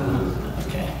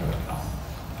 Okay, here we go.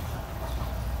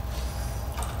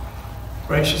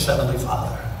 Gracious Heavenly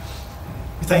Father,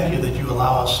 we thank you that you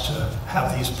allow us to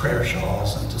have these prayer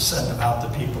shawls and to send them out to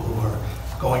people who are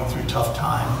going through tough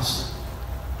times.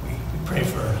 We pray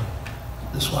for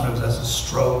this one who has a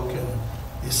stroke and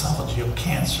the esophageal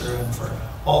cancer, and for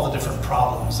all the different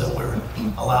problems that we're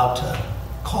allowed to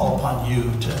call upon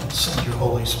you to send your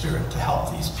Holy Spirit to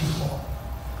help these people.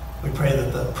 We pray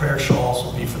that the prayer shawls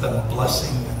will be for them a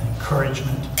blessing and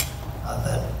encouragement,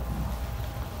 that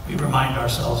we remind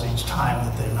ourselves each time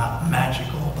that they're not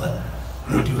magical, but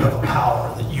they do have a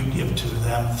power that you give to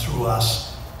them through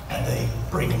us, and they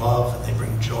bring love, and they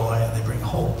bring joy, and they bring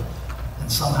hope.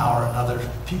 And somehow or another,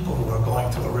 people who are going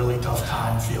through a really tough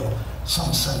time feel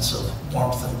some sense of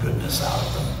warmth and goodness out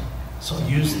of them. So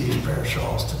use these prayer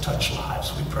shawls to touch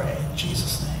lives, we pray in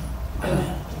Jesus' name.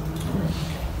 Amen.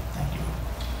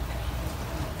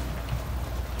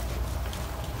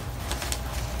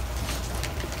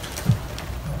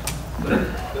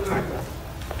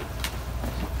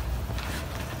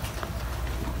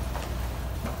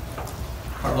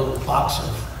 Our little box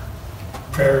of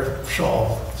prayer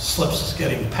shawl slips is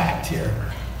getting packed here.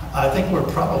 I think we're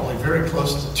probably very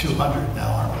close to 200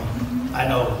 now, aren't we? I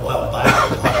know, well,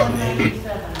 back 180.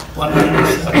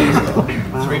 187,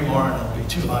 so 3 more and it'll be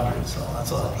 200. So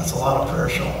that's a lot of prayer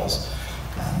shawls.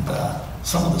 And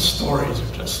some of the stories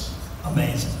are just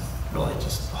amazing, really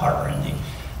just heartrending.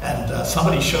 And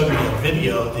somebody showed me a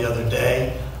video the other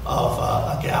day of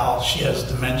a gal. She has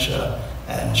dementia,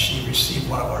 and she received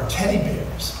one of our teddy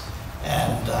bears.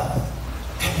 And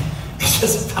it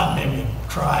just about made me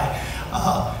cry.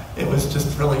 It was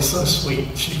just really so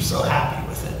sweet. She was so happy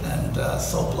with it and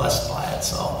so blessed by it.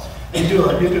 So you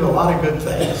do a lot of good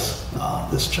things.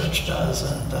 This church does,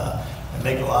 and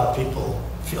make a lot of people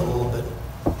feel a little bit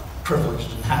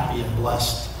privileged and happy and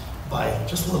blessed by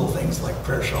just little things like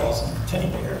prayer shawls and teddy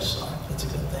bears. So it's a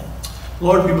good thing.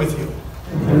 Lord be with you.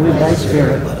 And with thy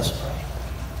spirit. Let us pray.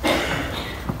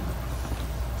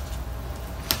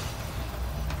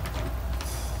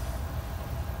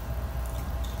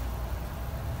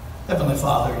 Heavenly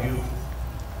Father, you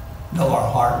know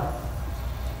our heart.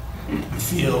 You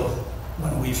feel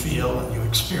when we feel, and you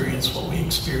experience what we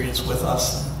experience with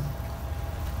us. And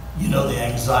you know the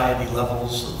anxiety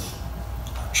levels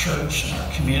of our church and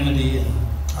our community and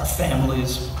our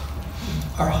families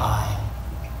are high.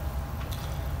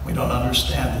 We don't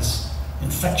understand this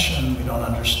infection. We don't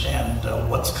understand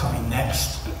what's coming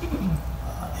next.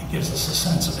 It gives us a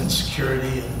sense of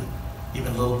insecurity and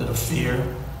even a little bit of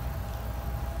fear.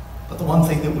 But the one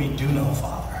thing that we do know,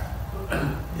 Father,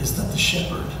 is that the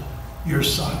shepherd, your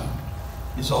Son,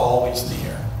 is always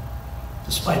near.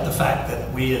 Despite the fact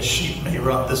that we as sheep may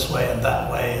run this way and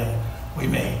that way, and we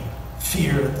may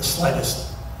fear at the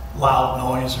slightest loud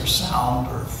noise or sound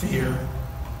or fear,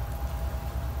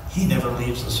 he never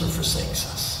leaves us or forsakes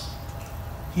us.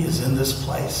 He is in this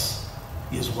place.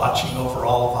 He is watching over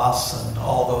all of us and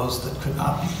all those that could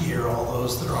not be here, all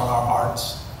those that are on our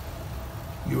hearts.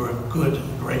 You are a good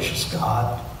and gracious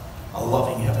God, a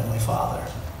loving Heavenly Father,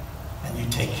 and you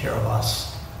take care of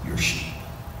us, your sheep.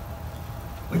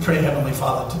 We pray, Heavenly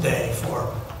Father, today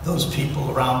for those people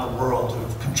around the world who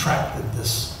have contracted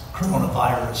this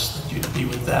coronavirus, that you'd be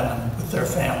with them and with their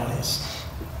families.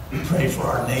 We pray for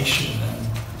our nation and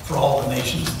for all the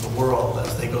nations of the world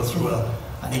as they go through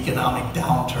an economic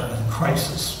downturn and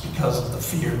crisis because of the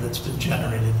fear that's been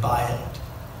generated by it.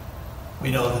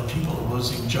 We know that people are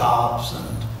losing jobs,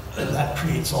 and that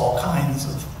creates all kinds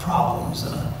of problems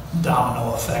and a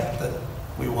domino effect that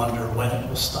we wonder when it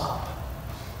will stop.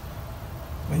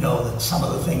 We know that some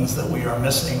of the things that we are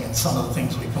missing and some of the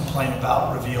things we complain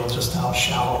about reveal just how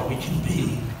shallow we can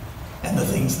be, and the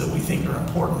things that we think are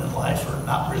important in life are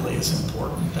not really as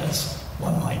important as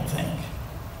one might think.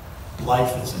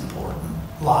 Life is important.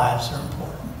 Lives are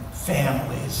important.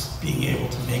 Families, being able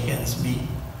to make ends meet,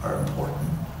 are important.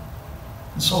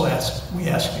 And so we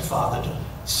ask you, Father, to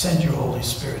send your Holy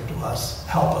Spirit to us.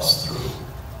 Help us through.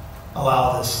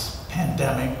 Allow this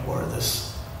pandemic or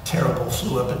this terrible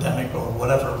flu epidemic or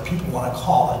whatever people want to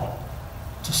call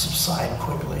it to subside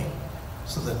quickly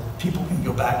so that people can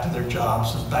go back to their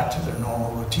jobs and back to their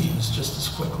normal routines just as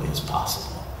quickly as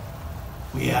possible.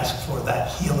 We ask for that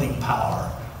healing power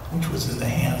which was in the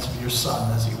hands of your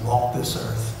Son as he walked this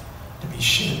earth to be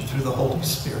shed through the Holy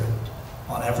Spirit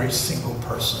on every single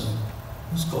person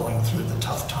who's going through the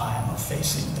tough time of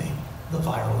facing the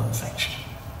viral infection.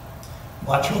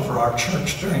 Watch over our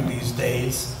church during these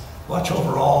days. Watch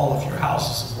over all of your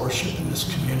houses of worship in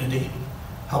this community.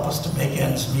 Help us to make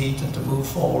ends meet and to move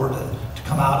forward and to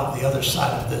come out of the other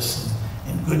side of this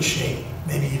in good shape,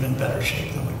 maybe even better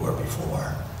shape than we were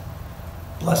before.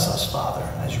 Bless us, Father,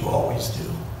 as you always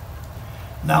do.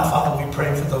 Now, Father, we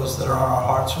pray for those that are on our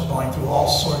hearts who are going through all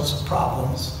sorts of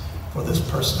problems, for this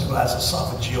person who has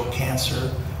esophageal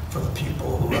cancer, for the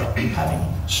people who are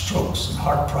having strokes and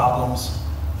heart problems,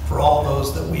 for all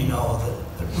those that we know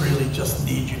that really just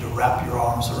need you to wrap your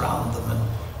arms around them and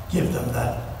give them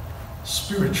that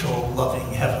spiritual, loving,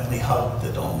 heavenly hug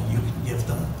that only you can give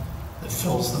them, that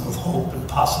fills them with hope and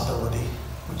possibility,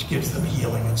 which gives them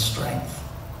healing and strength.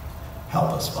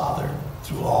 Help us, Father,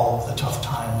 through all of the tough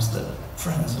times that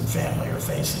friends and family are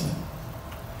facing.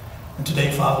 And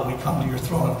today, Father, we come to your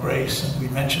throne of grace and we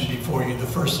mention before you the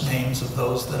first names of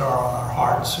those that are on our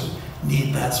hearts who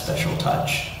need that special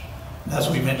touch. And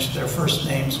as we mention their first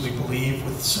names, we believe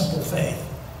with simple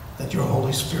faith that your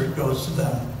Holy Spirit goes to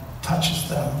them, touches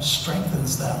them,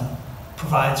 strengthens them,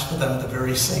 provides for them the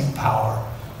very same power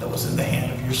that was in the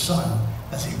hand of your Son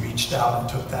as he reached out and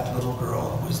took that little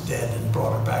girl who was dead and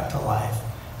brought her back to life,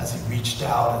 as he reached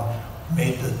out and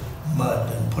made the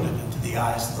mud and put it into the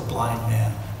eyes of the blind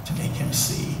man to make him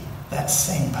see. That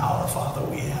same power, Father,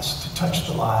 we ask to touch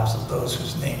the lives of those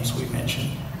whose names we mention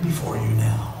before you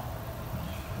now.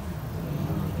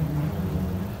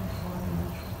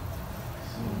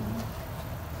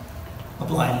 A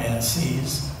blind man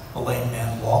sees, a lame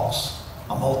man walks,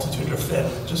 a multitude are fed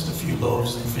with just a few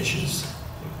loaves and fishes.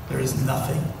 There is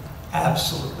nothing,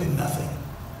 absolutely nothing,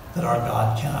 that our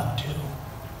God cannot do.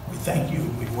 We thank you,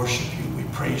 we worship you, we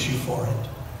praise you for it.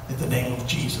 In the name of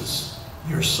Jesus,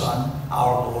 your Son,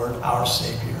 our Lord, our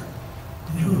Savior,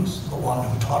 and who's the one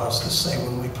who taught us to say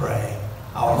when we pray,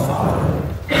 Our Father,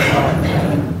 who art in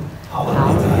heaven,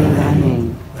 hallowed be thy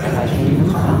name. Thy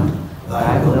kingdom come,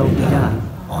 thy will be done,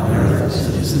 on earth as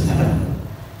it is in heaven.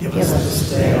 Give us this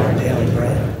day our daily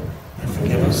bread, and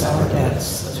forgive us our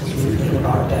debts as we forgive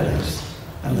our debtors.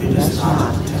 And lead us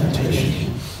not into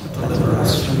temptation, but deliver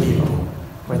us from evil.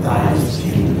 For thine is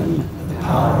the kingdom, and the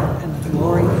power, and the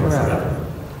glory forever.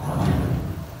 Amen.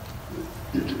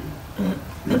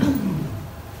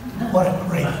 What a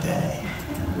great day.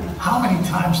 How many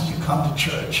times do you come to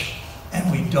church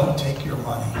and we don't take your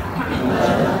money?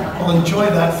 We'll enjoy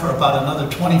that for about another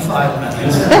 25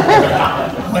 minutes.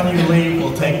 When you leave,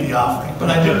 we'll take the offering. But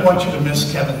I didn't want you to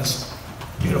miss Kevin's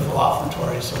beautiful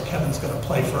offertory, so Kevin's going to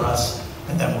play for us,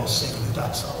 and then we'll sing the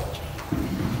doxology.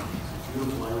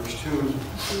 Beautiful Irish tune,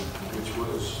 which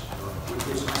was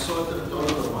I saw it done on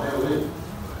the violin,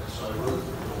 so I wrote it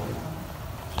going.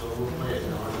 So we'll play it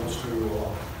now. I won't screw you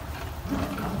off.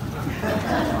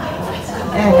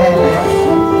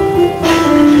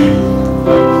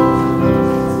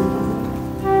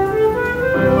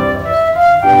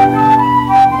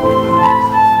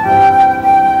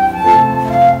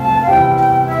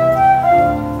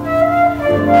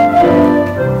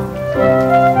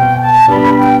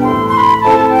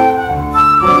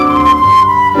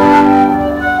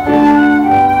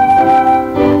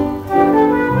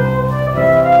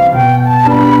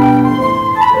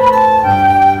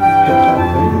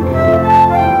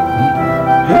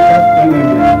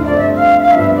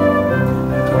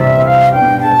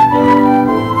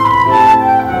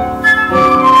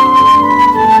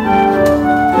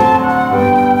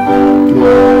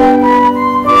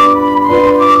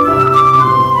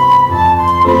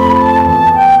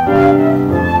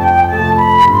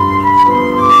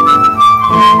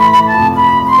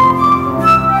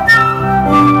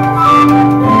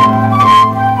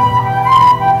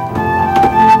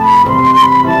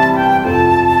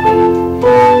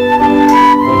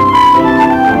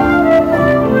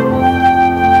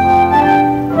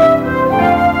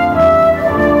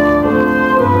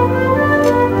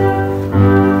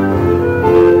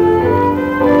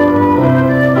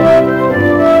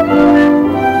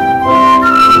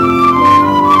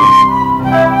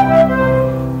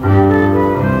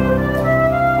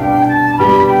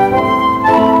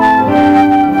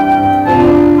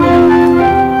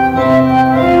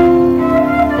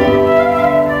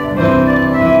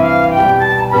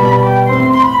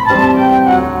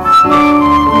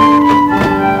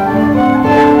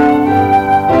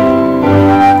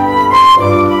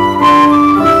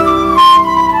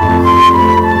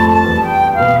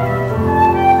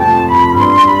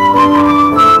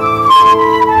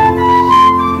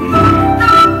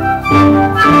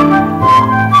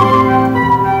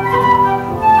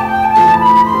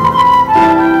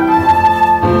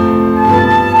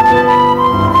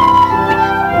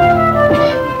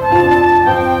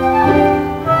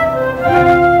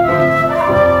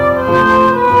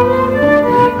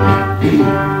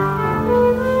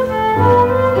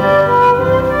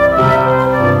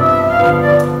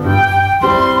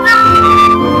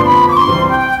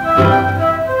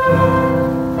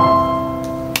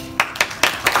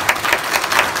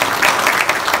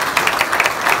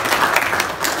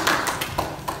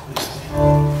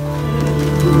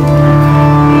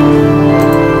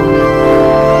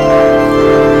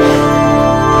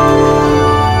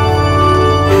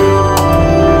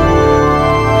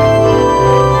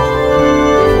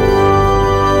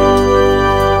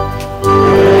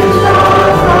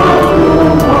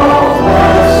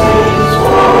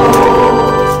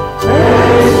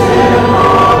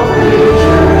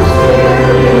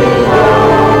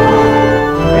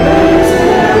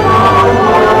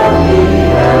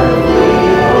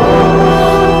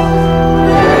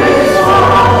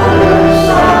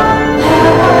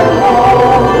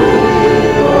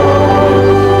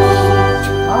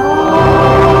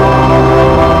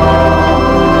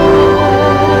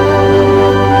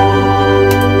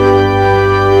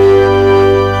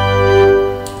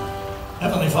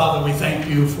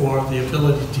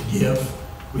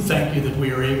 We thank you that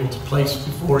we are able to place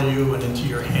before you and into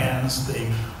your hands the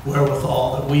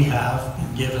wherewithal that we have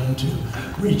been given to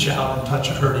reach out and touch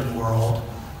a hurting world.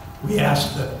 We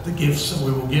ask that the gifts that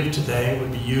we will give today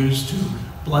would be used to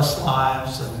bless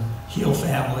lives and heal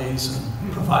families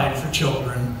and provide for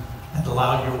children and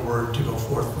allow your word to go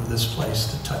forth from this place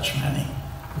to touch many.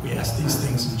 We ask these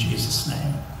things in Jesus'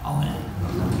 name. Amen.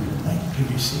 Thank you. Can you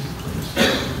be seated, please?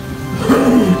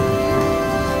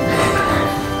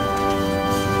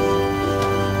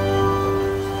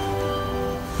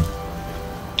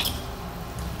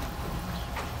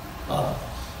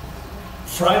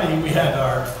 Friday we had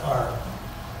our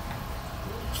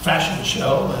fashion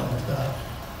show, and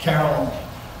Carol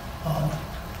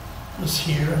was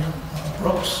here,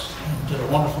 Brooks, and did a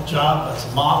wonderful job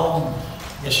as a model. And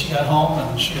I guess she got home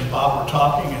and she and Bob were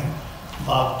talking, and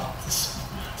Bob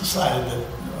decided that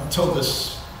until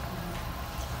this,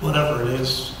 whatever it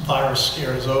is, virus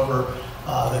scare is over,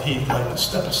 that he'd like to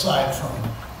step aside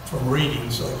from reading.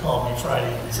 So he called me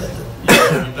Friday and said that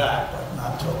he'd be back, but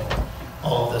not until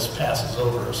all of this passes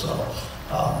over. So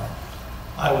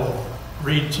I will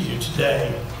read to you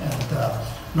today. And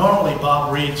normally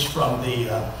Bob reads from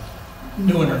the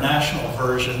New International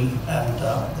Version, and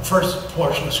the first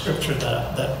portion of scripture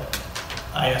that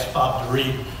I asked Bob to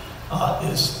read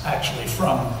is actually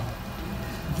from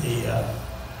the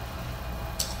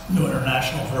New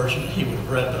International Version he would have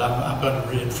read, but I'm going to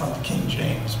read it from the King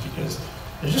James because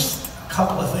there's just a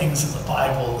couple of things in the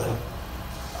Bible that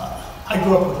I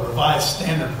grew up with the Revised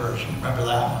Standard Version, remember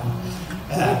that one?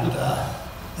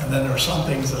 And then there are some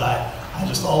things that I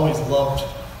just always loved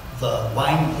the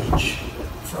language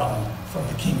from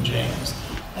the King James,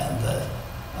 and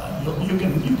you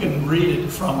can read it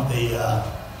from the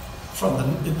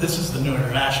this is the New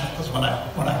International, because when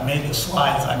I made the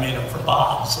slides I made them for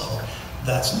Bob, so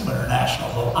that's New International.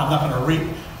 But I'm not going to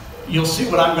read. You'll see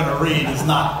what I'm going to read is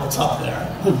not what's up there.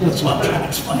 That's what I'm trying to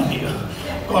explain to you.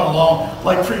 Going along,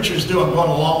 like preachers do, I'm going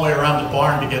a long way around the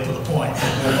barn to get to the point.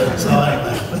 So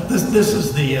anyway, but this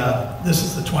is the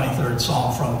 23rd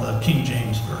Psalm from the King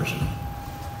James Version.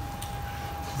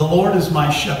 The Lord is my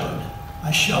shepherd,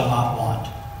 I shall not want.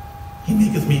 He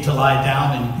maketh me to lie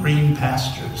down in green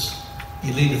pastures.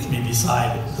 He leadeth me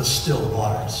beside the still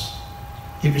waters.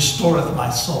 He restoreth my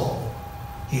soul.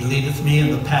 He leadeth me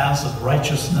in the paths of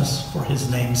righteousness for his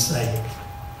name's sake.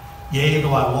 Yea,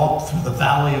 though I walk through the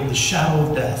valley of the shadow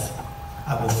of death,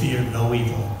 I will fear no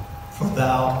evil, for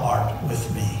thou art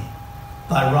with me.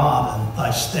 Thy rod and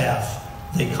thy staff,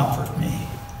 they comfort me.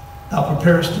 Thou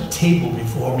preparest a table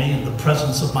before me in the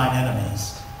presence of mine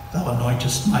enemies. Thou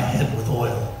anointest my head with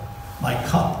oil. My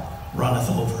cup runneth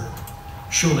over.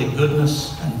 Surely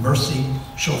goodness and mercy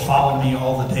shall follow me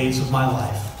all the days of my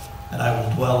life, and I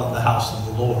will dwell in the house of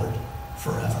the Lord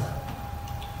forever.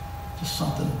 Just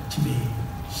something to me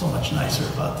so much nicer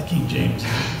about the King James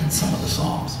than some of the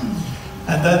Psalms.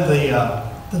 And then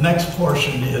the next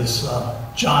portion is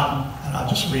John, and I'll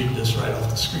just read this right off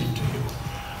the screen to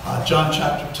you. John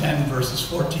chapter 10, verses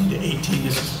 14 to 18.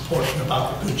 This is a portion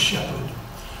about the Good Shepherd.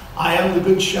 I am the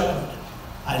Good Shepherd.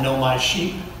 I know my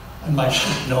sheep, and my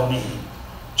sheep know me.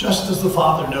 Just as the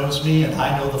Father knows me, and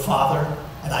I know the Father,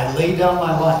 and I lay down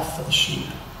my life for the sheep.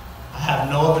 I have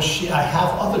no other sheep. I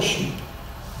have other sheep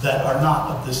that are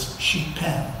not of this sheep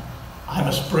pen. I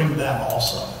must bring them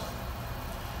also.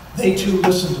 They too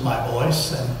listen to my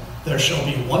voice, and there shall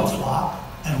be one flock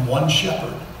and one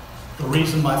shepherd. The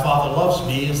reason my Father loves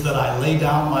me is that I lay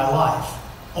down my life,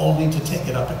 only to take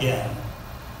it up again.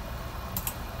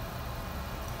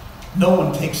 No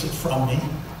one takes it from me,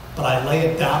 but I lay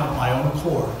it down of my own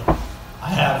accord. I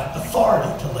have authority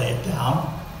to lay it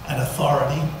down, and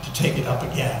authority to take it up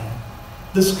again.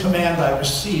 This command I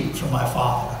received from my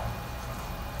Father.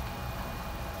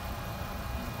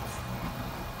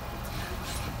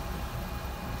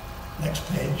 Next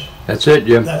page. That's it,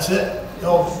 Jim. That's it?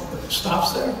 Oh, it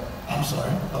stops there? I'm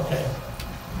sorry. Okay.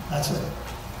 That's it.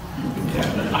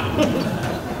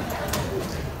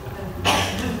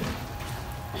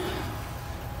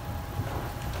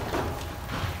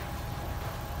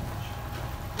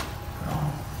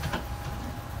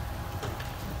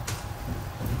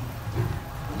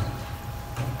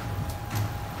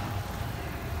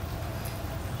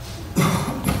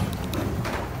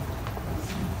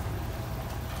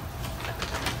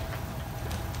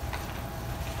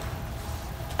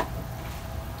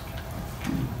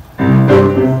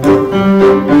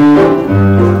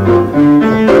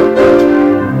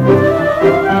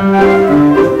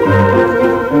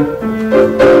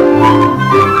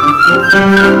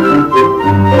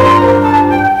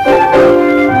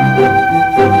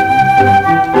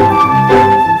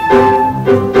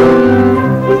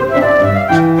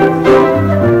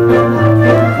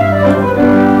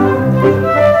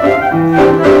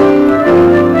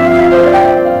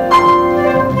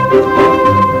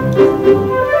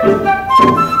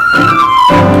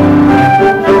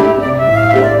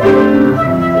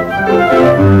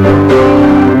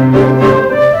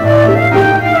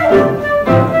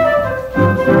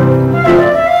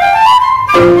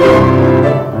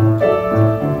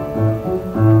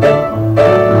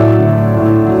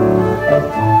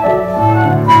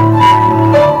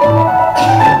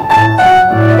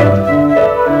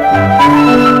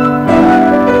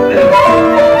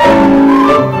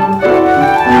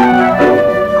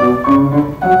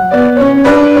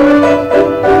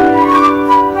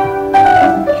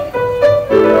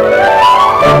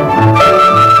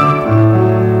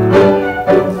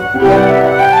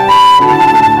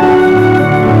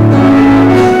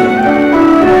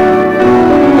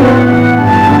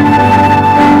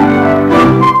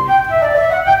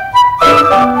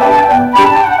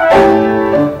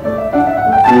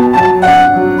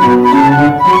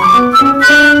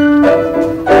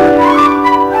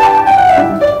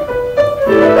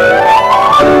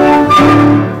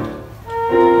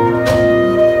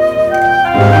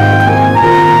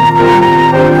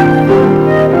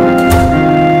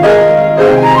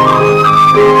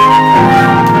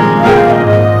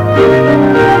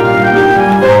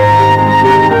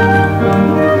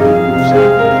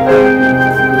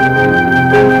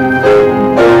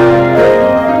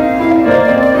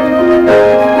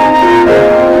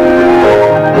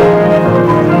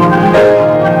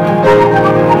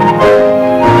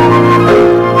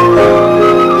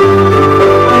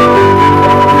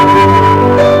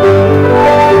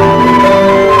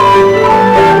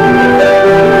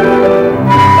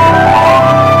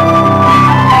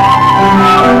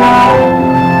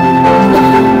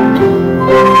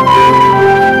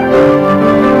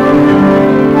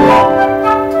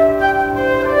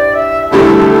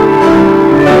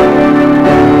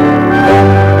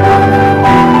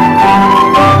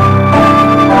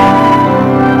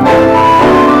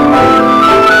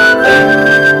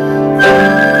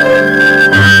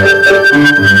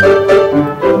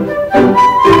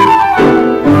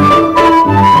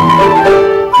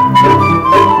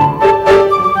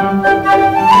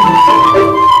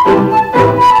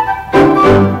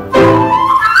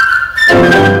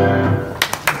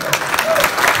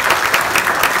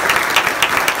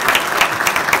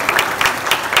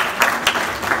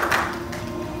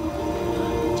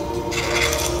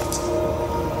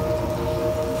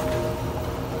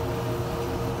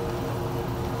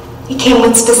 He came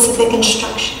with specific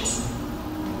instructions.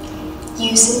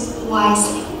 Use it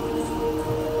wisely.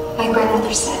 My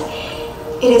grandmother said,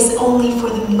 it is only for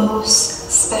the most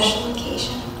special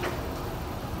occasion.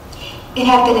 It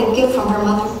had been a gift from her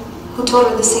mother, who told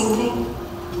her the same thing.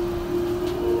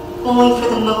 Only for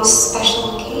the most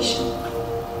special occasion.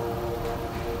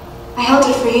 I held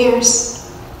it for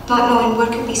years, not knowing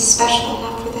what could be special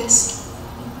enough for this.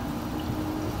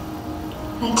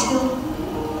 Until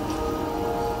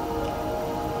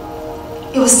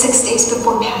it was 6 days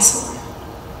before Passover.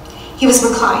 He was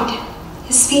reclined,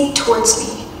 his feet towards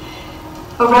me.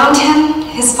 Around him,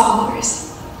 his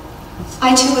followers.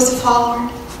 I too was a follower.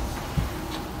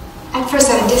 At first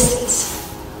at a distance.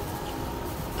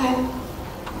 But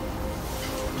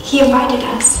he invited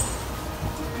us.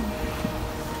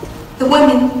 The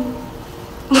women,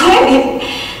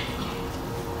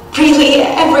 really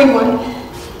everyone,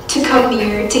 to come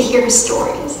near to hear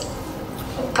stories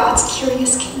of God's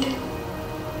curious kingdom.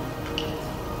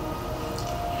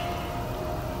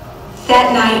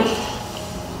 That night,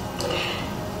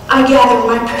 I gathered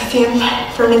my perfume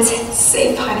from its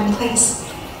safe hiding place.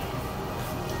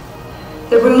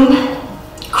 The room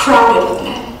crowded with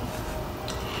men.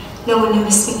 No one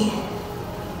noticed me.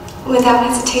 Without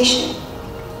hesitation,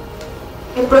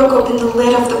 I broke open the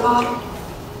lid of the bottle.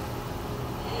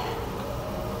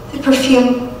 The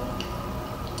perfume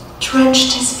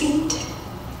drenched his feet.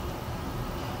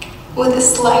 With a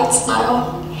slight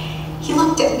smile, he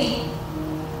looked at me.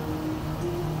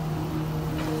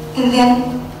 And then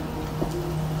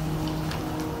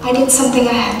I did something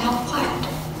I had not planned.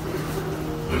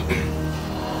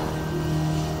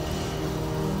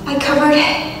 I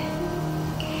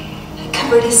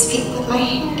covered his feet with my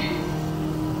hair,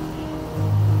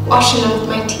 washing them with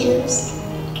my tears.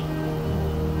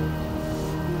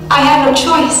 I had no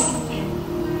choice.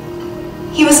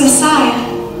 He was Messiah,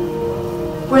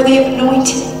 worthy of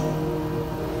anointing.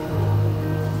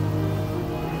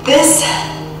 This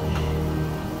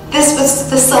was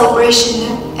the celebration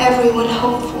that everyone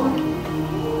hoped for,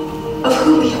 of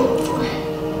who we hoped for.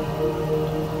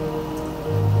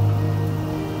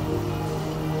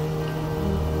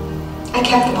 I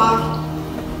kept the bottle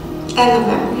and the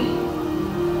memory.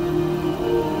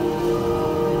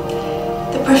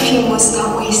 The perfume was not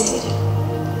wasted.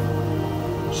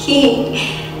 He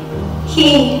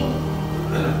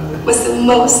was the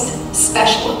most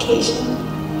special occasion.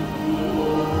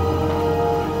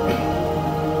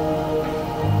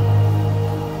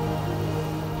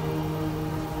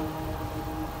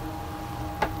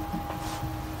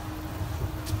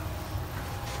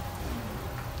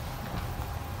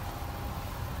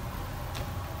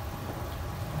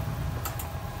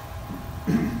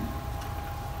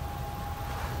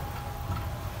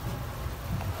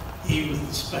 He was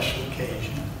the special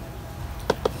occasion.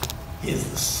 He is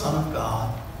the Son of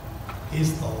God. He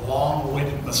is the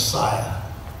long-awaited Messiah.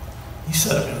 He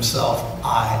said of himself,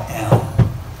 I am.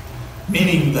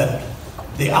 Meaning that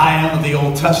the I am of the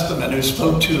Old Testament who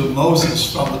spoke to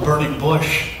Moses from the burning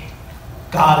bush,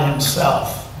 God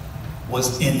himself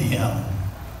was in him.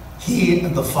 He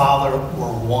and the Father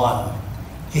were one.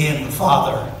 He and the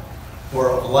Father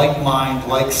were of like mind,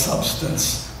 like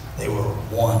substance. They were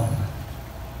one.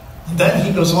 And then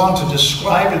he goes on to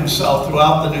describe himself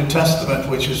throughout the New Testament,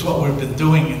 which is what we've been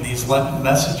doing in these Lenten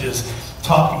messages,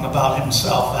 talking about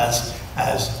himself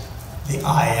as the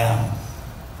I am.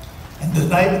 And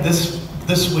tonight,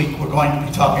 this week, we're going to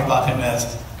be talking about him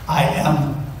as I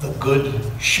am the Good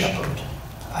Shepherd.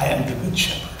 I am the Good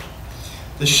Shepherd.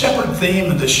 The shepherd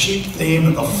theme and the sheep theme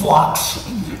and the flocks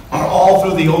are all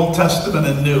through the Old Testament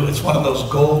and New. It's one of those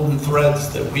golden threads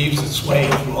that weaves its way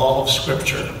through all of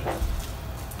Scripture.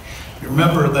 You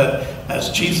remember that as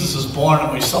Jesus is born,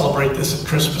 and we celebrate this at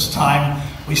Christmas time,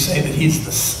 we say that he's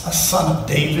a son of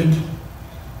David.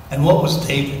 And what was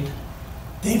David?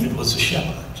 David was a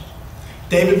shepherd.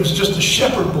 David was just a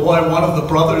shepherd boy, one of the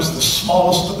brothers, the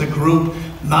smallest of the group,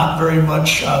 not very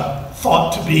much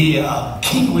thought to be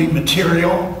kingly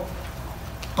material.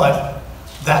 But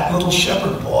that little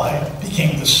shepherd boy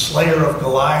became the slayer of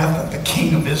Goliath and the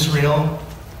king of Israel.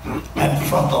 And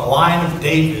from the line of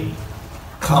David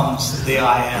comes the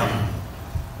I am,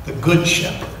 the Good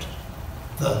Shepherd,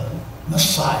 the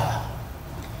Messiah.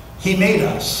 He made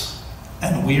us,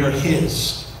 and we are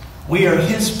his. We are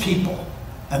his people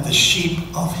and the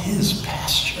sheep of his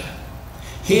pasture.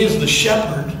 He is the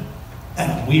shepherd,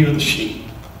 and we are the sheep.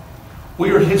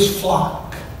 We are his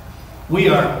flock. We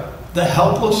are the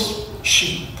helpless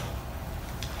sheep.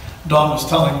 Dawn was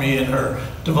telling me in her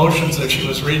devotions that she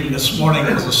was reading this morning,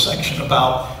 there was a section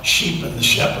about sheep and the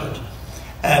shepherd.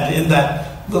 And in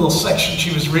that little section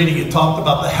she was reading, it talked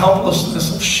about the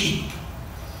helplessness of sheep.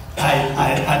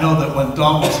 I know that when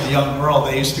Dawn was a young girl,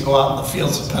 they used to go out in the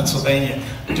fields of Pennsylvania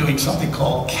doing something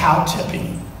called cow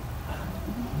tipping.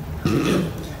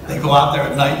 They go out there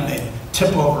at night and they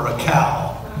tip over a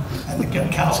cow, and the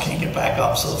cows can't get back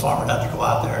up, so the farmer had to go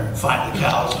out there and find the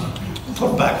cows and put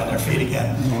them back on their feet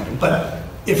again. But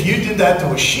if you did that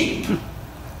to a sheep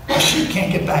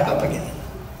can't get back up again.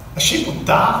 A sheep will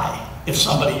die if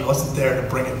somebody wasn't there to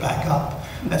bring it back up.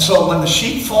 And so when the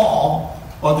sheep fall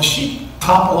or the sheep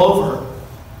topple over,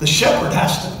 the shepherd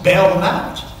has to bail them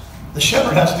out. The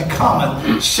shepherd has to come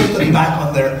and sit them back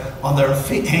on their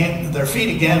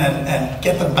feet again and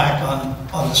get them back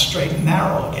on the straight and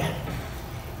narrow again.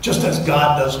 Just as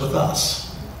God does with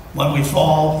us. When we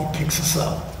fall, he picks us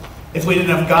up. If we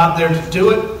didn't have God there to do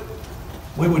it,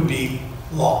 we would be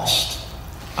lost.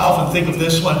 I often think of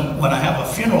this when I have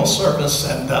a funeral service,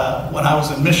 and when I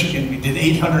was in Michigan, we did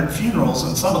 800 funerals,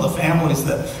 and some of the families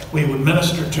that we would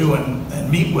minister to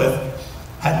and meet with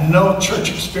had no church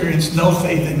experience, no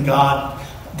faith in God,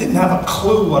 didn't have a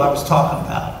clue what I was talking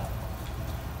about.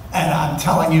 And I'm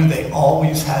telling you, they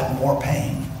always had more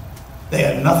pain. They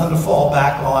had nothing to fall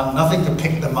back on, nothing to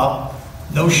pick them up,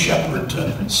 no shepherd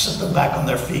to sit them back on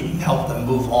their feet and help them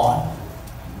move on.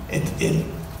 It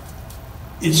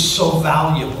is so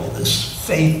valuable, this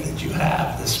faith that you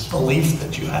have, this belief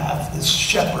that you have, this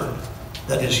shepherd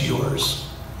that is yours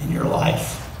in your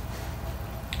life.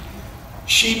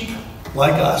 Sheep,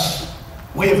 like us,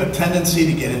 we have a tendency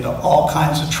to get into all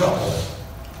kinds of trouble.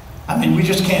 I mean, we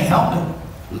just can't help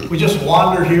it. We just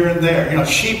wander here and there. You know,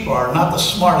 sheep are not the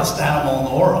smartest animal in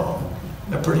the world.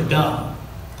 They're pretty dumb.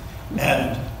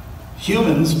 And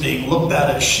humans being looked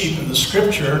at as sheep in the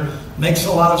scripture makes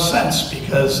a lot of sense,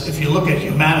 because if you look at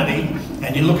humanity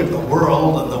and you look at the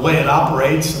world and the way it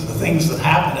operates and the things that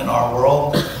happen in our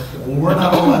world, we're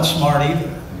not all that smart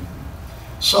either.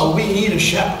 So we need a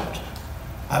shepherd.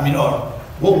 I mean, or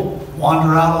we'll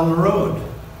wander out on the road.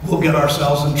 We'll get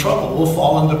ourselves in trouble. We'll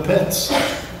fall into pits.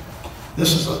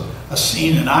 This is a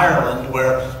scene in Ireland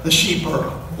where the sheep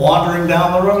are wandering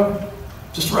down the road,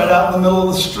 just right out in the middle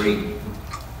of the street.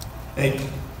 They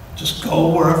just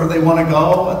go wherever they want to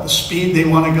go, at the speed they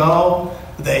want to go.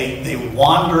 They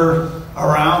wander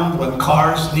around when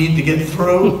cars need to get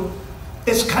through.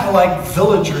 It's kind of like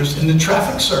villagers in the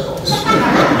traffic circles.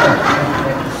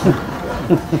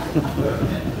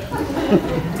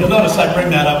 You'll notice I bring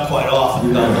that up quite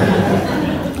often.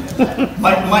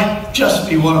 Might just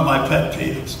be one of my pet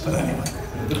peeves, but anyway.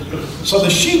 So the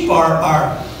sheep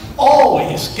are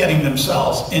always getting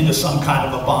themselves into some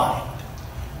kind of a bind.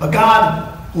 But God,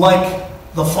 like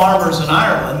the farmers in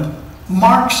Ireland,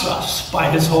 marks us by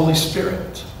his Holy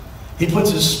Spirit. He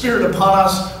puts his Spirit upon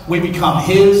us. We become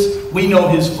his. We know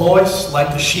his voice, like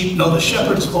the sheep know the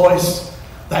shepherd's voice.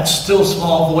 That still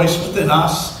small voice within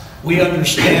us. We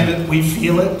understand it. We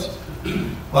feel it.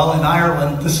 Well, in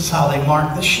Ireland, this is how they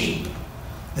mark the sheep.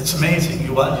 It's amazing.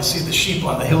 You see the sheep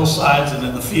on the hillsides and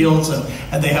in the fields,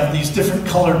 and they have these different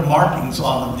colored markings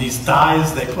on them, these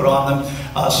dyes they put on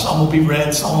them. Some will be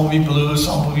red, some will be blue,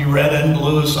 some will be red and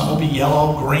blue, some will be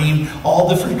yellow, green, all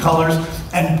different colors.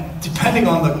 And depending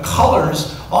on the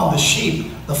colors on the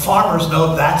sheep, the farmers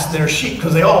know that's their sheep,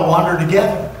 because they all wander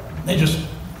together. They just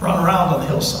run around on the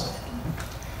hillside.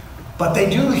 But they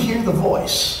do hear the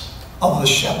voice of the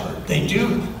shepherd. They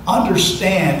do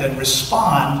understand and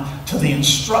respond to the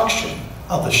instruction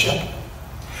of the shepherd.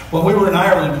 When we were in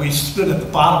Ireland, we stood at the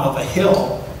bottom of a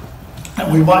hill,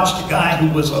 and we watched a guy who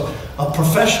was a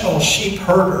professional sheep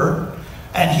herder,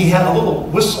 and he had a little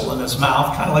whistle in his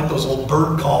mouth, kind of like those old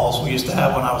bird calls we used to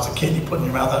have when I was a kid. You put in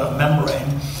your mouth out a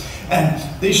membrane. And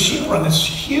these sheep were on this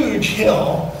huge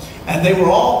hill, and they were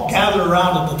all gathered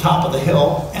around at the top of the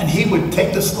hill, and he would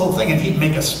take this little thing and he'd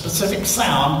make a specific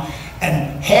sound,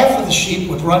 and half of the sheep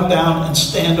would run down and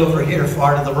stand over here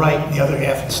far to the right, and the other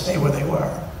half would stay where they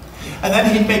were. And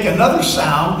then he'd make another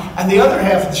sound, and the other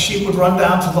half of the sheep would run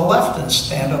down to the left and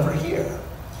stand over here.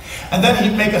 And then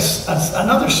he'd make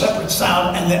another separate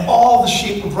sound, and then all the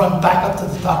sheep would run back up to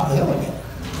the top of the hill again.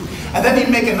 And then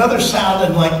he'd make another sound,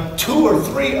 and like 2 or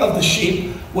 3 of the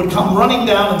sheep would come running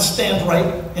down and stand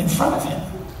right in front of him.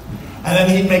 And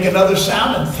then he'd make another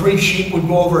sound, and 3 sheep would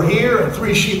go over here, and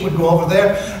 3 sheep would go over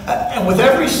there. And with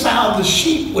every sound, the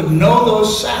sheep would know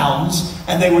those sounds,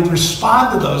 and they would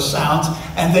respond to those sounds,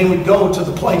 and they would go to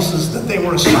the places that they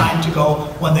were assigned to go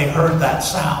when they heard that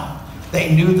sound.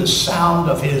 They knew the sound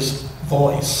of his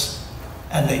voice,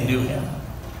 and they knew him.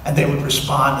 And they would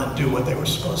respond and do what they were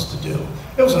supposed to do.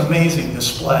 It was an amazing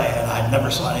display, and I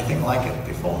never saw anything like it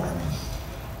before.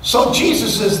 So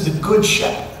Jesus is the good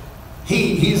shepherd.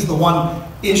 He's the one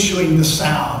issuing the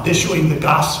sound, issuing the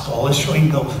gospel, issuing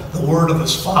the word of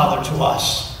his Father to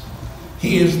us.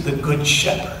 He is the good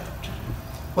shepherd.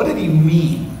 What did he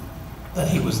mean that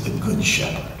he was the good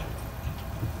shepherd?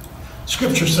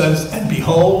 Scripture says, and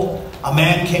behold, a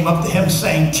man came up to him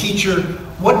saying, Teacher,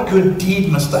 what good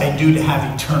deed must I do to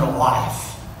have eternal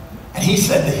life? And he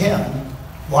said to him,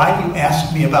 why do you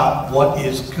ask me about what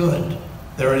is good?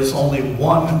 There is only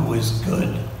one who is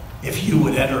good. If you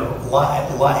would enter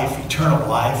life, eternal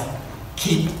life,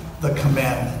 keep the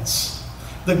commandments.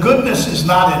 The goodness is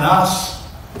not in us.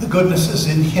 The goodness is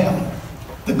in him.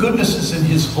 The goodness is in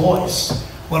his voice.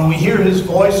 When we hear his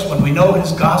voice, when we know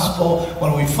his gospel,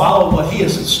 when we follow what he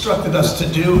has instructed us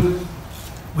to do,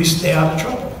 we stay out of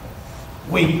trouble.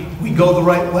 We go the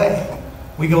right way.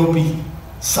 We go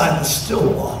beside the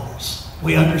still waters.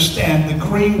 We understand the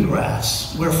green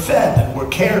grass. We're fed and we're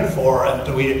cared for,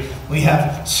 and we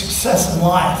have success in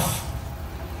life.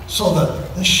 So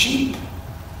the sheep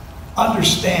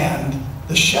understand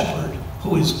the shepherd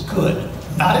who is good,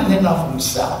 not in and of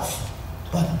himself,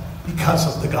 but because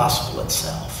of the gospel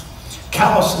itself.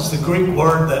 Kalos is the Greek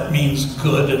word that means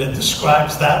good, and it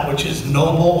describes that which is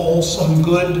noble, wholesome,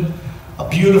 good,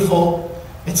 beautiful.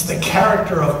 It's the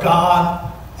character of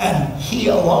God, and he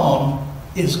alone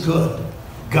is good.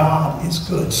 God is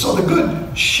good. So the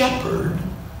good shepherd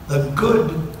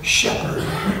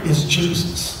is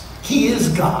Jesus. He is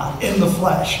God in the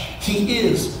flesh. He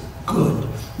is good.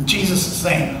 And Jesus is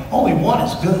saying only one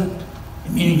is good,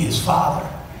 meaning his Father.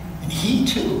 And he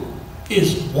too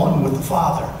is one with the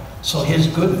Father. So his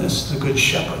goodness, the good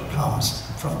shepherd, comes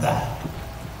from that.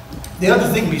 The other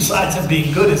thing besides him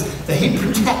being good is that he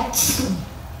protects.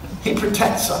 He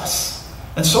protects us.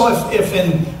 And so if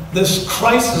in this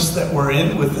crisis that we're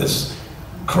in with this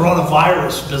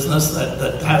coronavirus business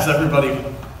that has everybody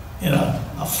in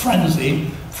a frenzy,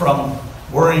 from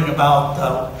worrying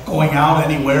about going out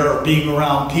anywhere or being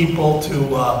around people to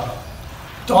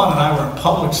Dawn and I were in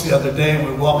Publix the other day, and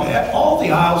we walked, all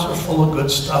the aisles were full of good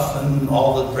stuff, and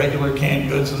all the regular canned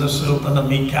goods and the soup and the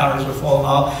meat counters were full and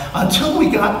all, until we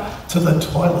got to the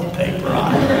toilet paper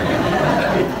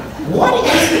aisle. What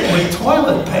is it with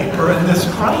toilet paper in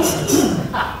this crisis?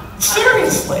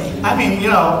 Seriously. I mean,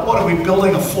 what are we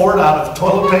building a fort out of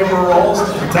toilet paper rolls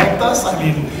to protect us? I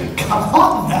mean, come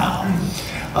on now.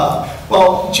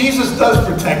 Well, Jesus does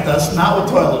protect us, not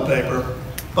with toilet paper,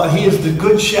 but he is the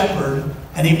good shepherd,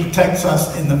 and he protects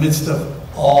us in the midst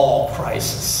of all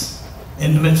crisis,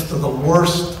 in the midst of the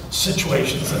worst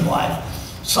situations in life.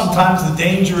 Sometimes the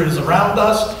danger is around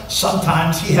us.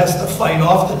 Sometimes he has to fight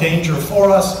off the danger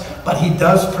for us, but he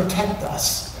does protect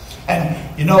us. And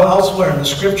elsewhere in the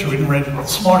scripture, we didn't read it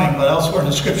this morning, but elsewhere in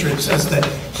the scripture it says that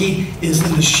he is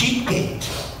in the sheep gate.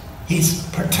 He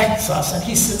protects us, and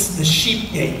he sits in the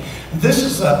sheep gate. This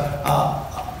is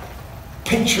a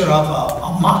picture of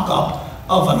a mock-up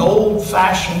of an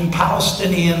old-fashioned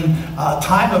Palestinian,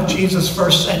 time of Jesus'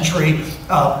 first century,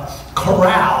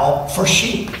 corral for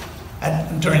sheep.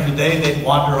 And during the day, they'd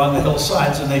wander on the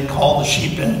hillsides and they'd call the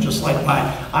sheep in, just like my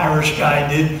Irish guy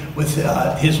did with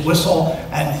his whistle.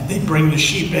 And they'd bring the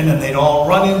sheep in, and they'd all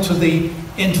run into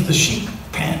the sheep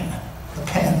pen, the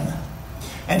pen.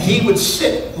 And he would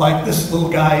sit like this little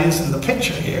guy is in the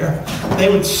picture here. They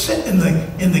would sit in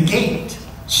the gate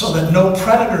so that no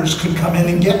predators could come in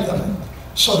and get them,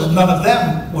 so that none of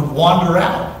them would wander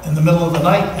out in the middle of the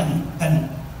night and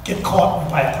get caught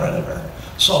by a predator.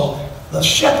 So the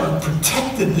shepherd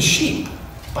protected the sheep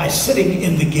by sitting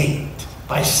in the gate,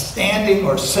 by standing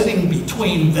or sitting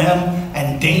between them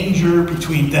and danger,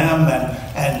 between them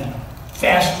and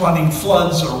fast-running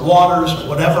floods or waters or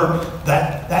whatever.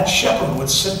 That shepherd would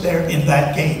sit there in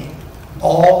that gate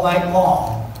all night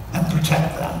long and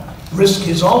protect them, risk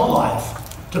his own life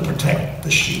to protect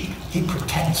the sheep. He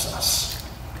protects us.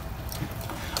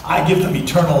 I give them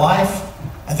eternal life,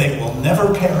 and they will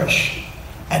never perish,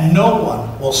 and no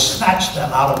one will snatch them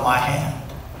out of my hand.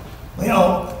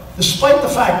 Despite the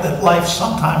fact that life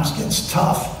sometimes gets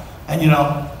tough, and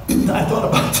I thought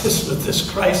about this with this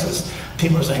crisis.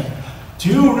 People are saying, do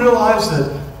you realize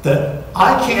that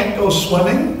I can't go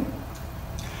swimming?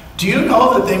 Do you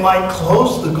know that they might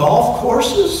close the golf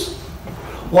courses?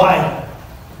 Why,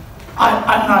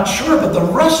 I'm not sure, but the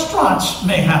restaurants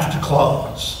may have to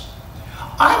close.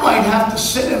 I might have to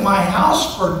sit in my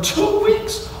house for 2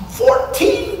 weeks,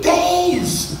 14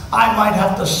 days. I might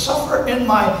have to suffer in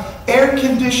my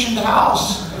air-conditioned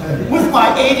house with my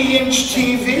 80-inch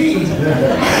TV,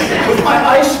 with my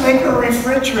ice maker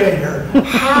refrigerator.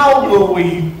 How will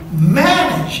we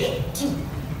manage it?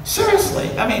 Seriously,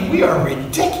 we are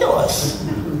ridiculous.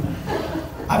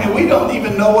 We don't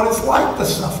even know what it's like to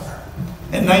suffer.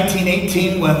 In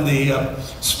 1918, when the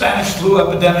Spanish flu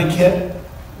epidemic hit,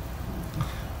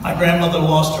 my grandmother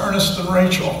lost Ernest and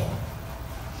Rachel,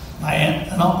 my aunt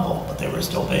and uncle, but they were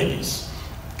still babies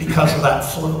because of that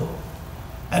flu.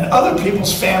 And other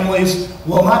people's families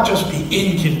will not just be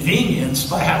inconvenienced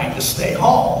by having to stay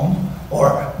home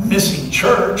or missing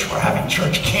church or having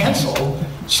church canceled.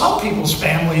 Some people's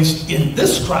families in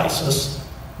this crisis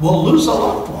will lose a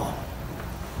loved one.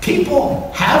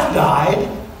 People have died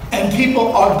and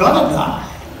people are gonna die.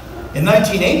 In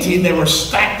 1918, they were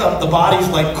stacked up the bodies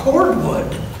like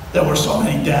cordwood. There were so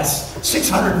many deaths,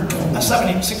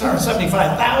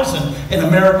 675,000 in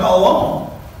America alone,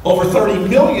 over 30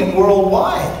 million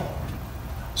worldwide.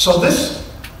 So this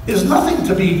is nothing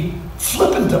to be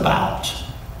flippant about.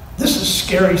 This is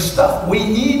scary stuff. We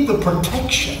need the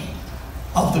protection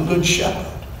of the Good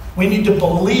Shepherd. We need to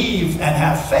believe and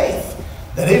have faith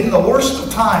that in the worst of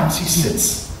times, he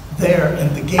sits there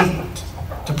in the gate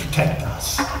to protect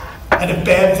us. And if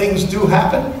bad things do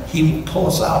happen, he will pull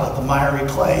us out of the miry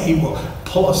clay. He will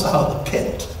pull us out of the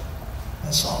pit,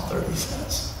 as Psalm 30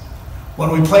 says.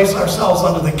 When we place ourselves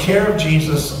under the care of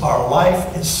Jesus, our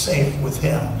life is safe with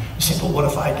him. You say, but what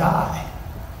if I die?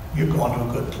 You're going to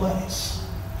a good place.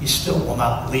 He still will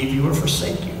not leave you or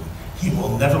forsake you. He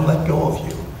will never let go of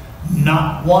you.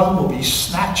 Not one will be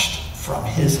snatched from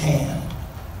his hand.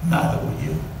 Neither will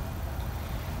you.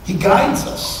 He guides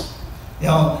us. You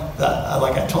know,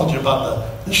 like I told you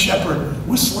about the shepherd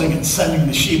whistling and sending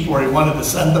the sheep where he wanted to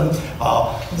send them.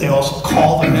 They also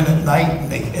call them in at night,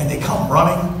 and they come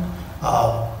running.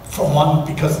 From one,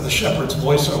 because of the shepherd's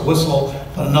voice or whistle,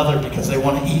 but another because they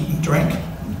want to eat and drink.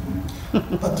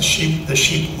 But the sheep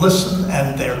listen,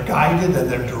 and they're guided and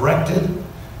they're directed.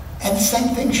 And the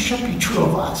same thing should be true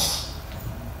of us.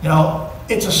 You know,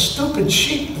 it's a stupid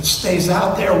sheep that stays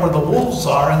out there where the wolves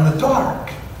are in the dark.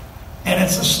 And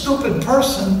it's a stupid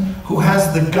person who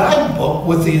has the guidebook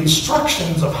with the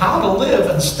instructions of how to live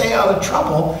and stay out of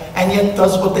trouble, and yet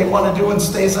does what they want to do and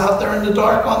stays out there in the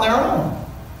dark on their own.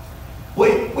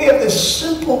 We have this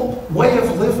simple way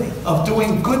of living, of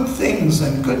doing good things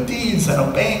and good deeds and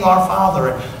obeying our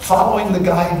Father and following the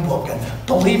guidebook and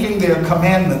believing their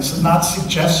commandments and not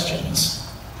suggestions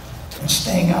and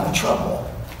staying out of trouble.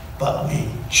 But we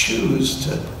choose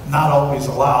to not always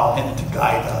allow him to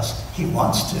guide us. He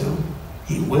wants to.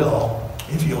 He will,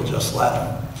 if you'll just let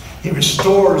him. He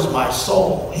restores my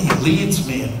soul. He leads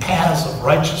me in paths of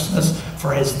righteousness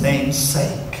for his name's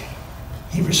sake.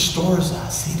 He restores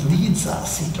us. He leads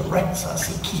us. He directs us.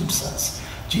 He keeps us.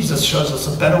 Jesus shows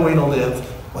us a better way to live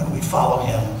when we follow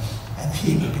him, and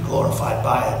he will be glorified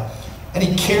by it. And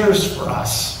he cares for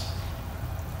us.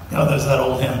 You know, there's that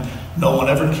old hymn, no one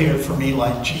ever cared for me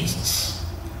like Jesus.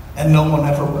 And no one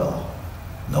ever will.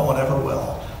 No one ever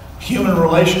will. Human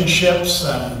relationships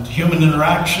and human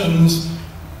interactions,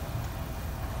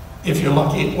 if you're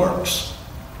lucky, it works.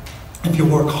 If you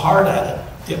work hard at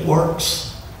it, it works.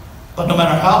 But no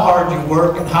matter how hard you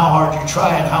work and how hard you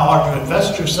try and how hard you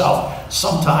invest yourself,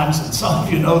 sometimes, and some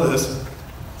of you know this,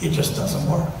 it just doesn't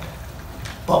work.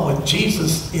 But with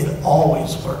Jesus, it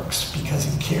always works because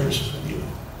he cares for you.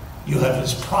 You have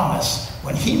his promise.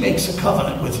 When he makes a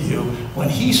covenant with you, when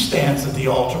he stands at the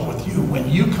altar with you, when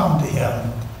you come to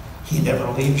him, he never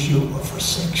leaves you or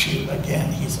forsakes you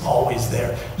again. He's always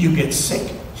there. You get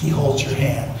sick, he holds your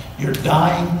hand. You're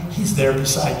dying, he's there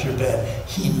beside your bed.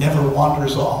 He never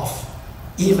wanders off.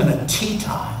 Even a tea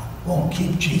time won't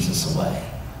keep Jesus away.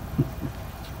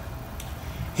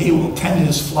 He will tend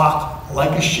his flock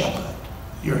like a shepherd.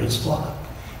 You're his flock.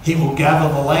 He will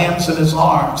gather the lambs in his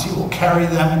arms. He will carry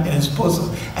them in his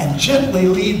bosom and gently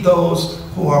lead those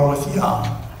who are with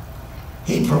young.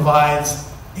 He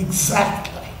provides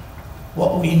exactly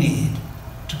what we need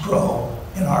to grow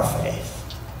in our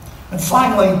faith. And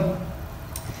finally,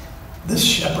 this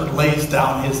shepherd lays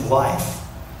down his life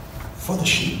for the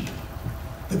sheep.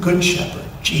 The good shepherd,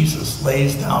 Jesus,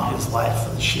 lays down his life for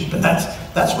the sheep. And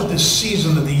that's what this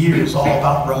season of the year is all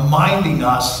about, reminding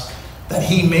us that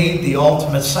he made the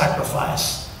ultimate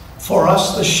sacrifice. For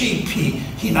us, the sheep,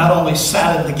 he not only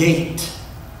sat at the gate,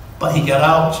 but he got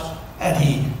out and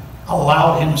he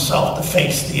allowed himself to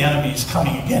face the enemies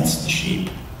coming against the sheep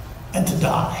and to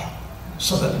die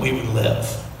so that we would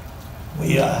live.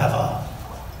 We have a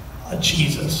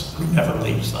Jesus who never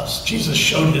leaves us. Jesus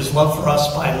showed his love for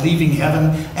us by leaving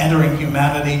heaven, entering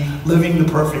humanity, living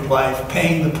the perfect life,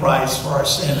 paying the price for our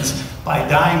sins. By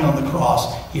dying on the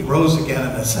cross, he rose again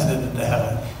and ascended into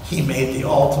heaven. He made the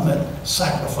ultimate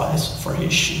sacrifice for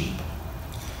his sheep.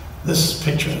 This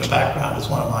picture in the background is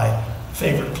one of my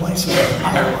favorite places in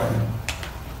Ireland.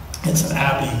 It's an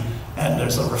abbey, and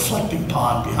there's a reflecting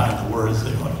pond behind the words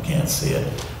there when you can't see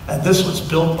it. And this was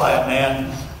built by a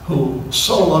man who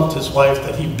so loved his wife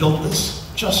that he built this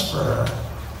just for her.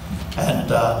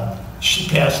 And she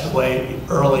passed away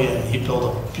early, and he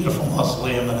built a beautiful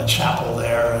mausoleum and a chapel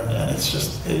there, and it's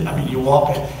just, I mean, you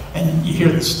walk it and you hear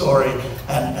the story,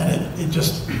 and it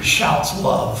just shouts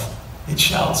love, it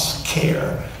shouts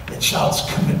care, it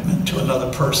shouts commitment to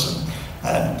another person,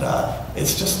 and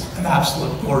it's just an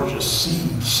absolute gorgeous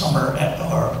scene, summer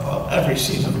or every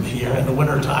season of the year. In the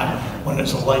wintertime, when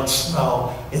there's a light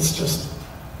snow, it's just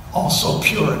all so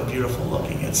pure and beautiful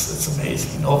looking. It's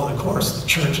amazing. Over the course, the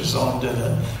church has owned it,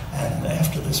 and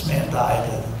after this man died,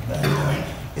 and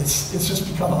it's just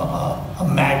become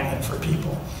a magnet for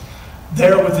people.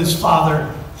 There with his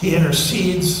Father, he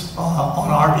intercedes on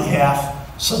our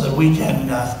behalf so that we can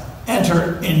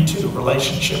enter into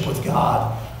relationship with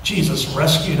God. Jesus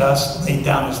rescued us, laid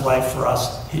down his life for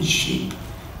us, his sheep.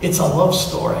 It's a love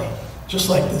story, just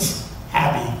like this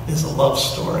abbey is a love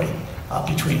story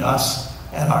between us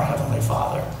and our Heavenly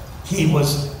Father. He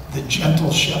was the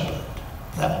gentle shepherd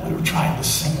that we were trying to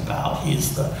sing about.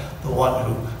 He's the one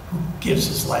who gives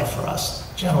his life for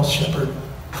us. Gentle shepherd,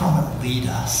 come and lead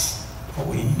us, for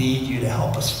we need you to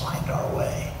help us find our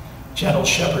way. Gentle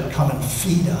shepherd, come and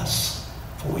feed us,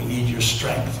 for we need your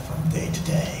strength from day to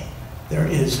day. There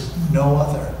is no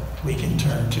other we can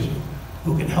turn to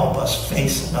who can help us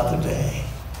face another day.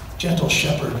 Gentle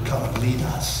shepherd, come and lead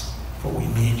us, for we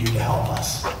need you to help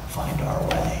us find our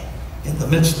way. In the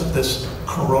midst of this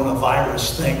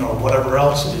coronavirus thing or whatever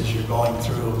else it is you're going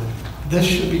through, this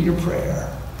should be your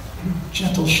prayer.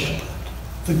 Gentle shepherd,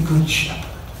 the good shepherd,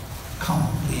 come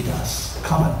and lead us.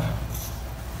 Come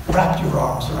and wrap your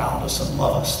arms around us and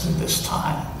love us through this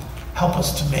time. Help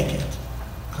us to make it,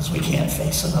 because we can't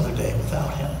face another day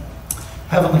without him.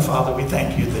 Heavenly Father, we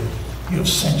thank you that you have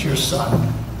sent your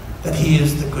Son, that he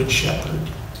is the good shepherd,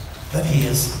 that he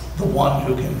is the one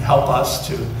who can help us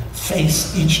to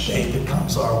face each day that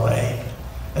comes our way,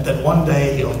 and that one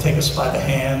day he'll take us by the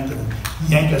hand and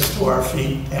yank us to our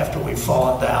feet after we've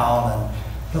fallen down, and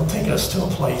he'll take us to a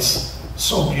place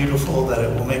so beautiful that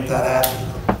it will make that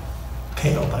abbey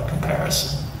pale by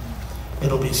comparison.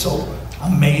 It'll be so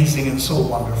amazing and so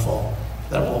wonderful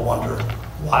that we'll wonder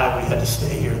why we had to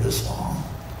stay here this long.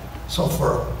 So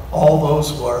for all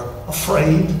those who are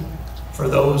afraid, for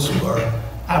those who are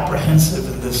apprehensive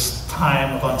in this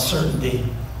time of uncertainty,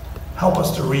 help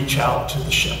us to reach out to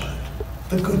the shepherd,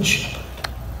 the good shepherd,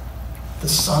 the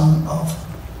Son of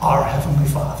our Heavenly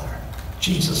Father,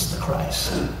 Jesus the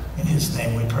Christ. In his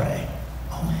name we pray.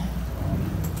 Amen.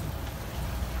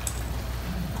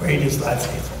 Great is thy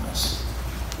faithfulness.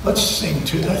 Let's sing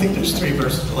two. I think there's 3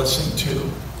 verses, but let's sing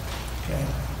 2. Okay.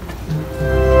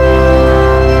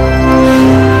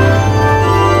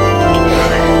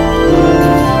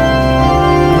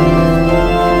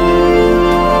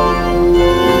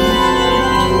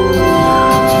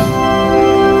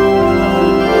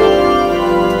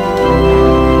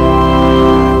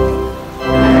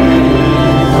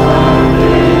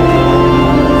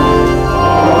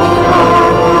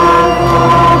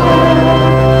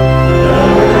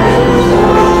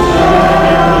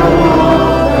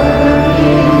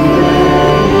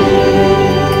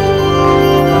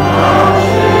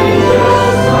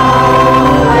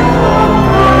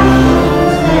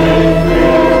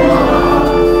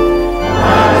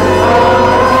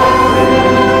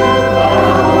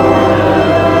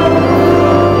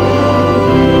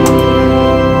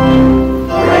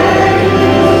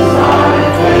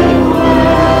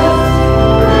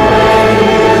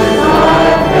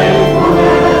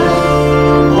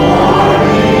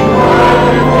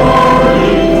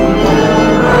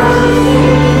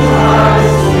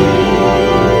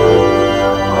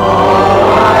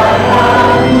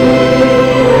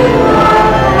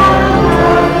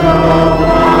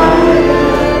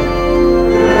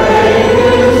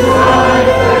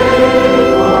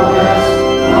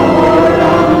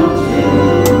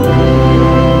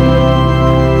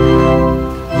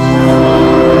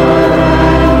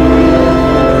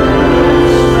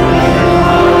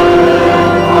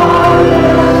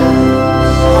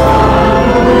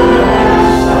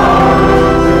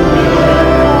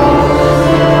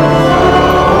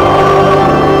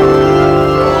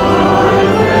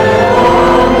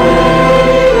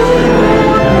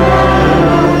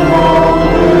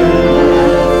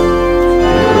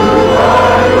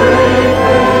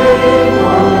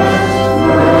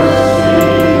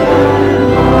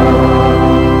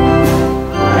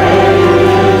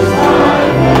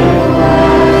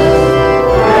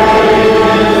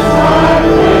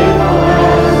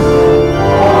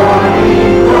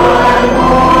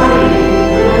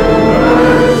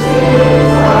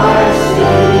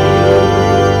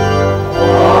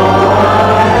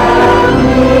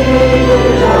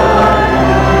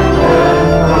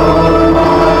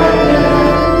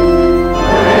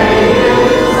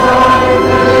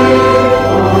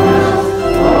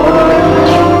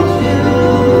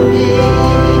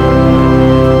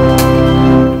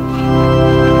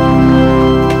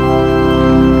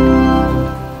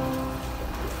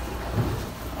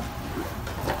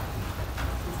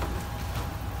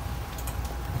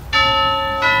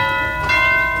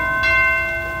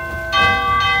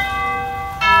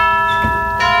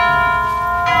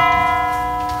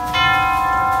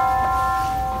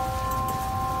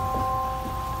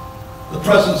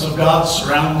 presence of God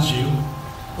surrounds you.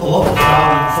 The love of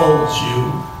God enfolds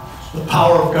you. The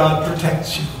power of God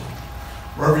protects you.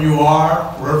 Wherever you are,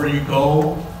 wherever you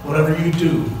go, whatever you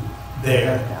do,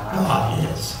 there God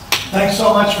is. Thanks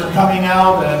so much for coming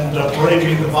out and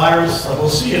braving the virus. We'll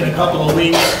see you in a couple of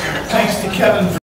weeks. Thanks to Kevin for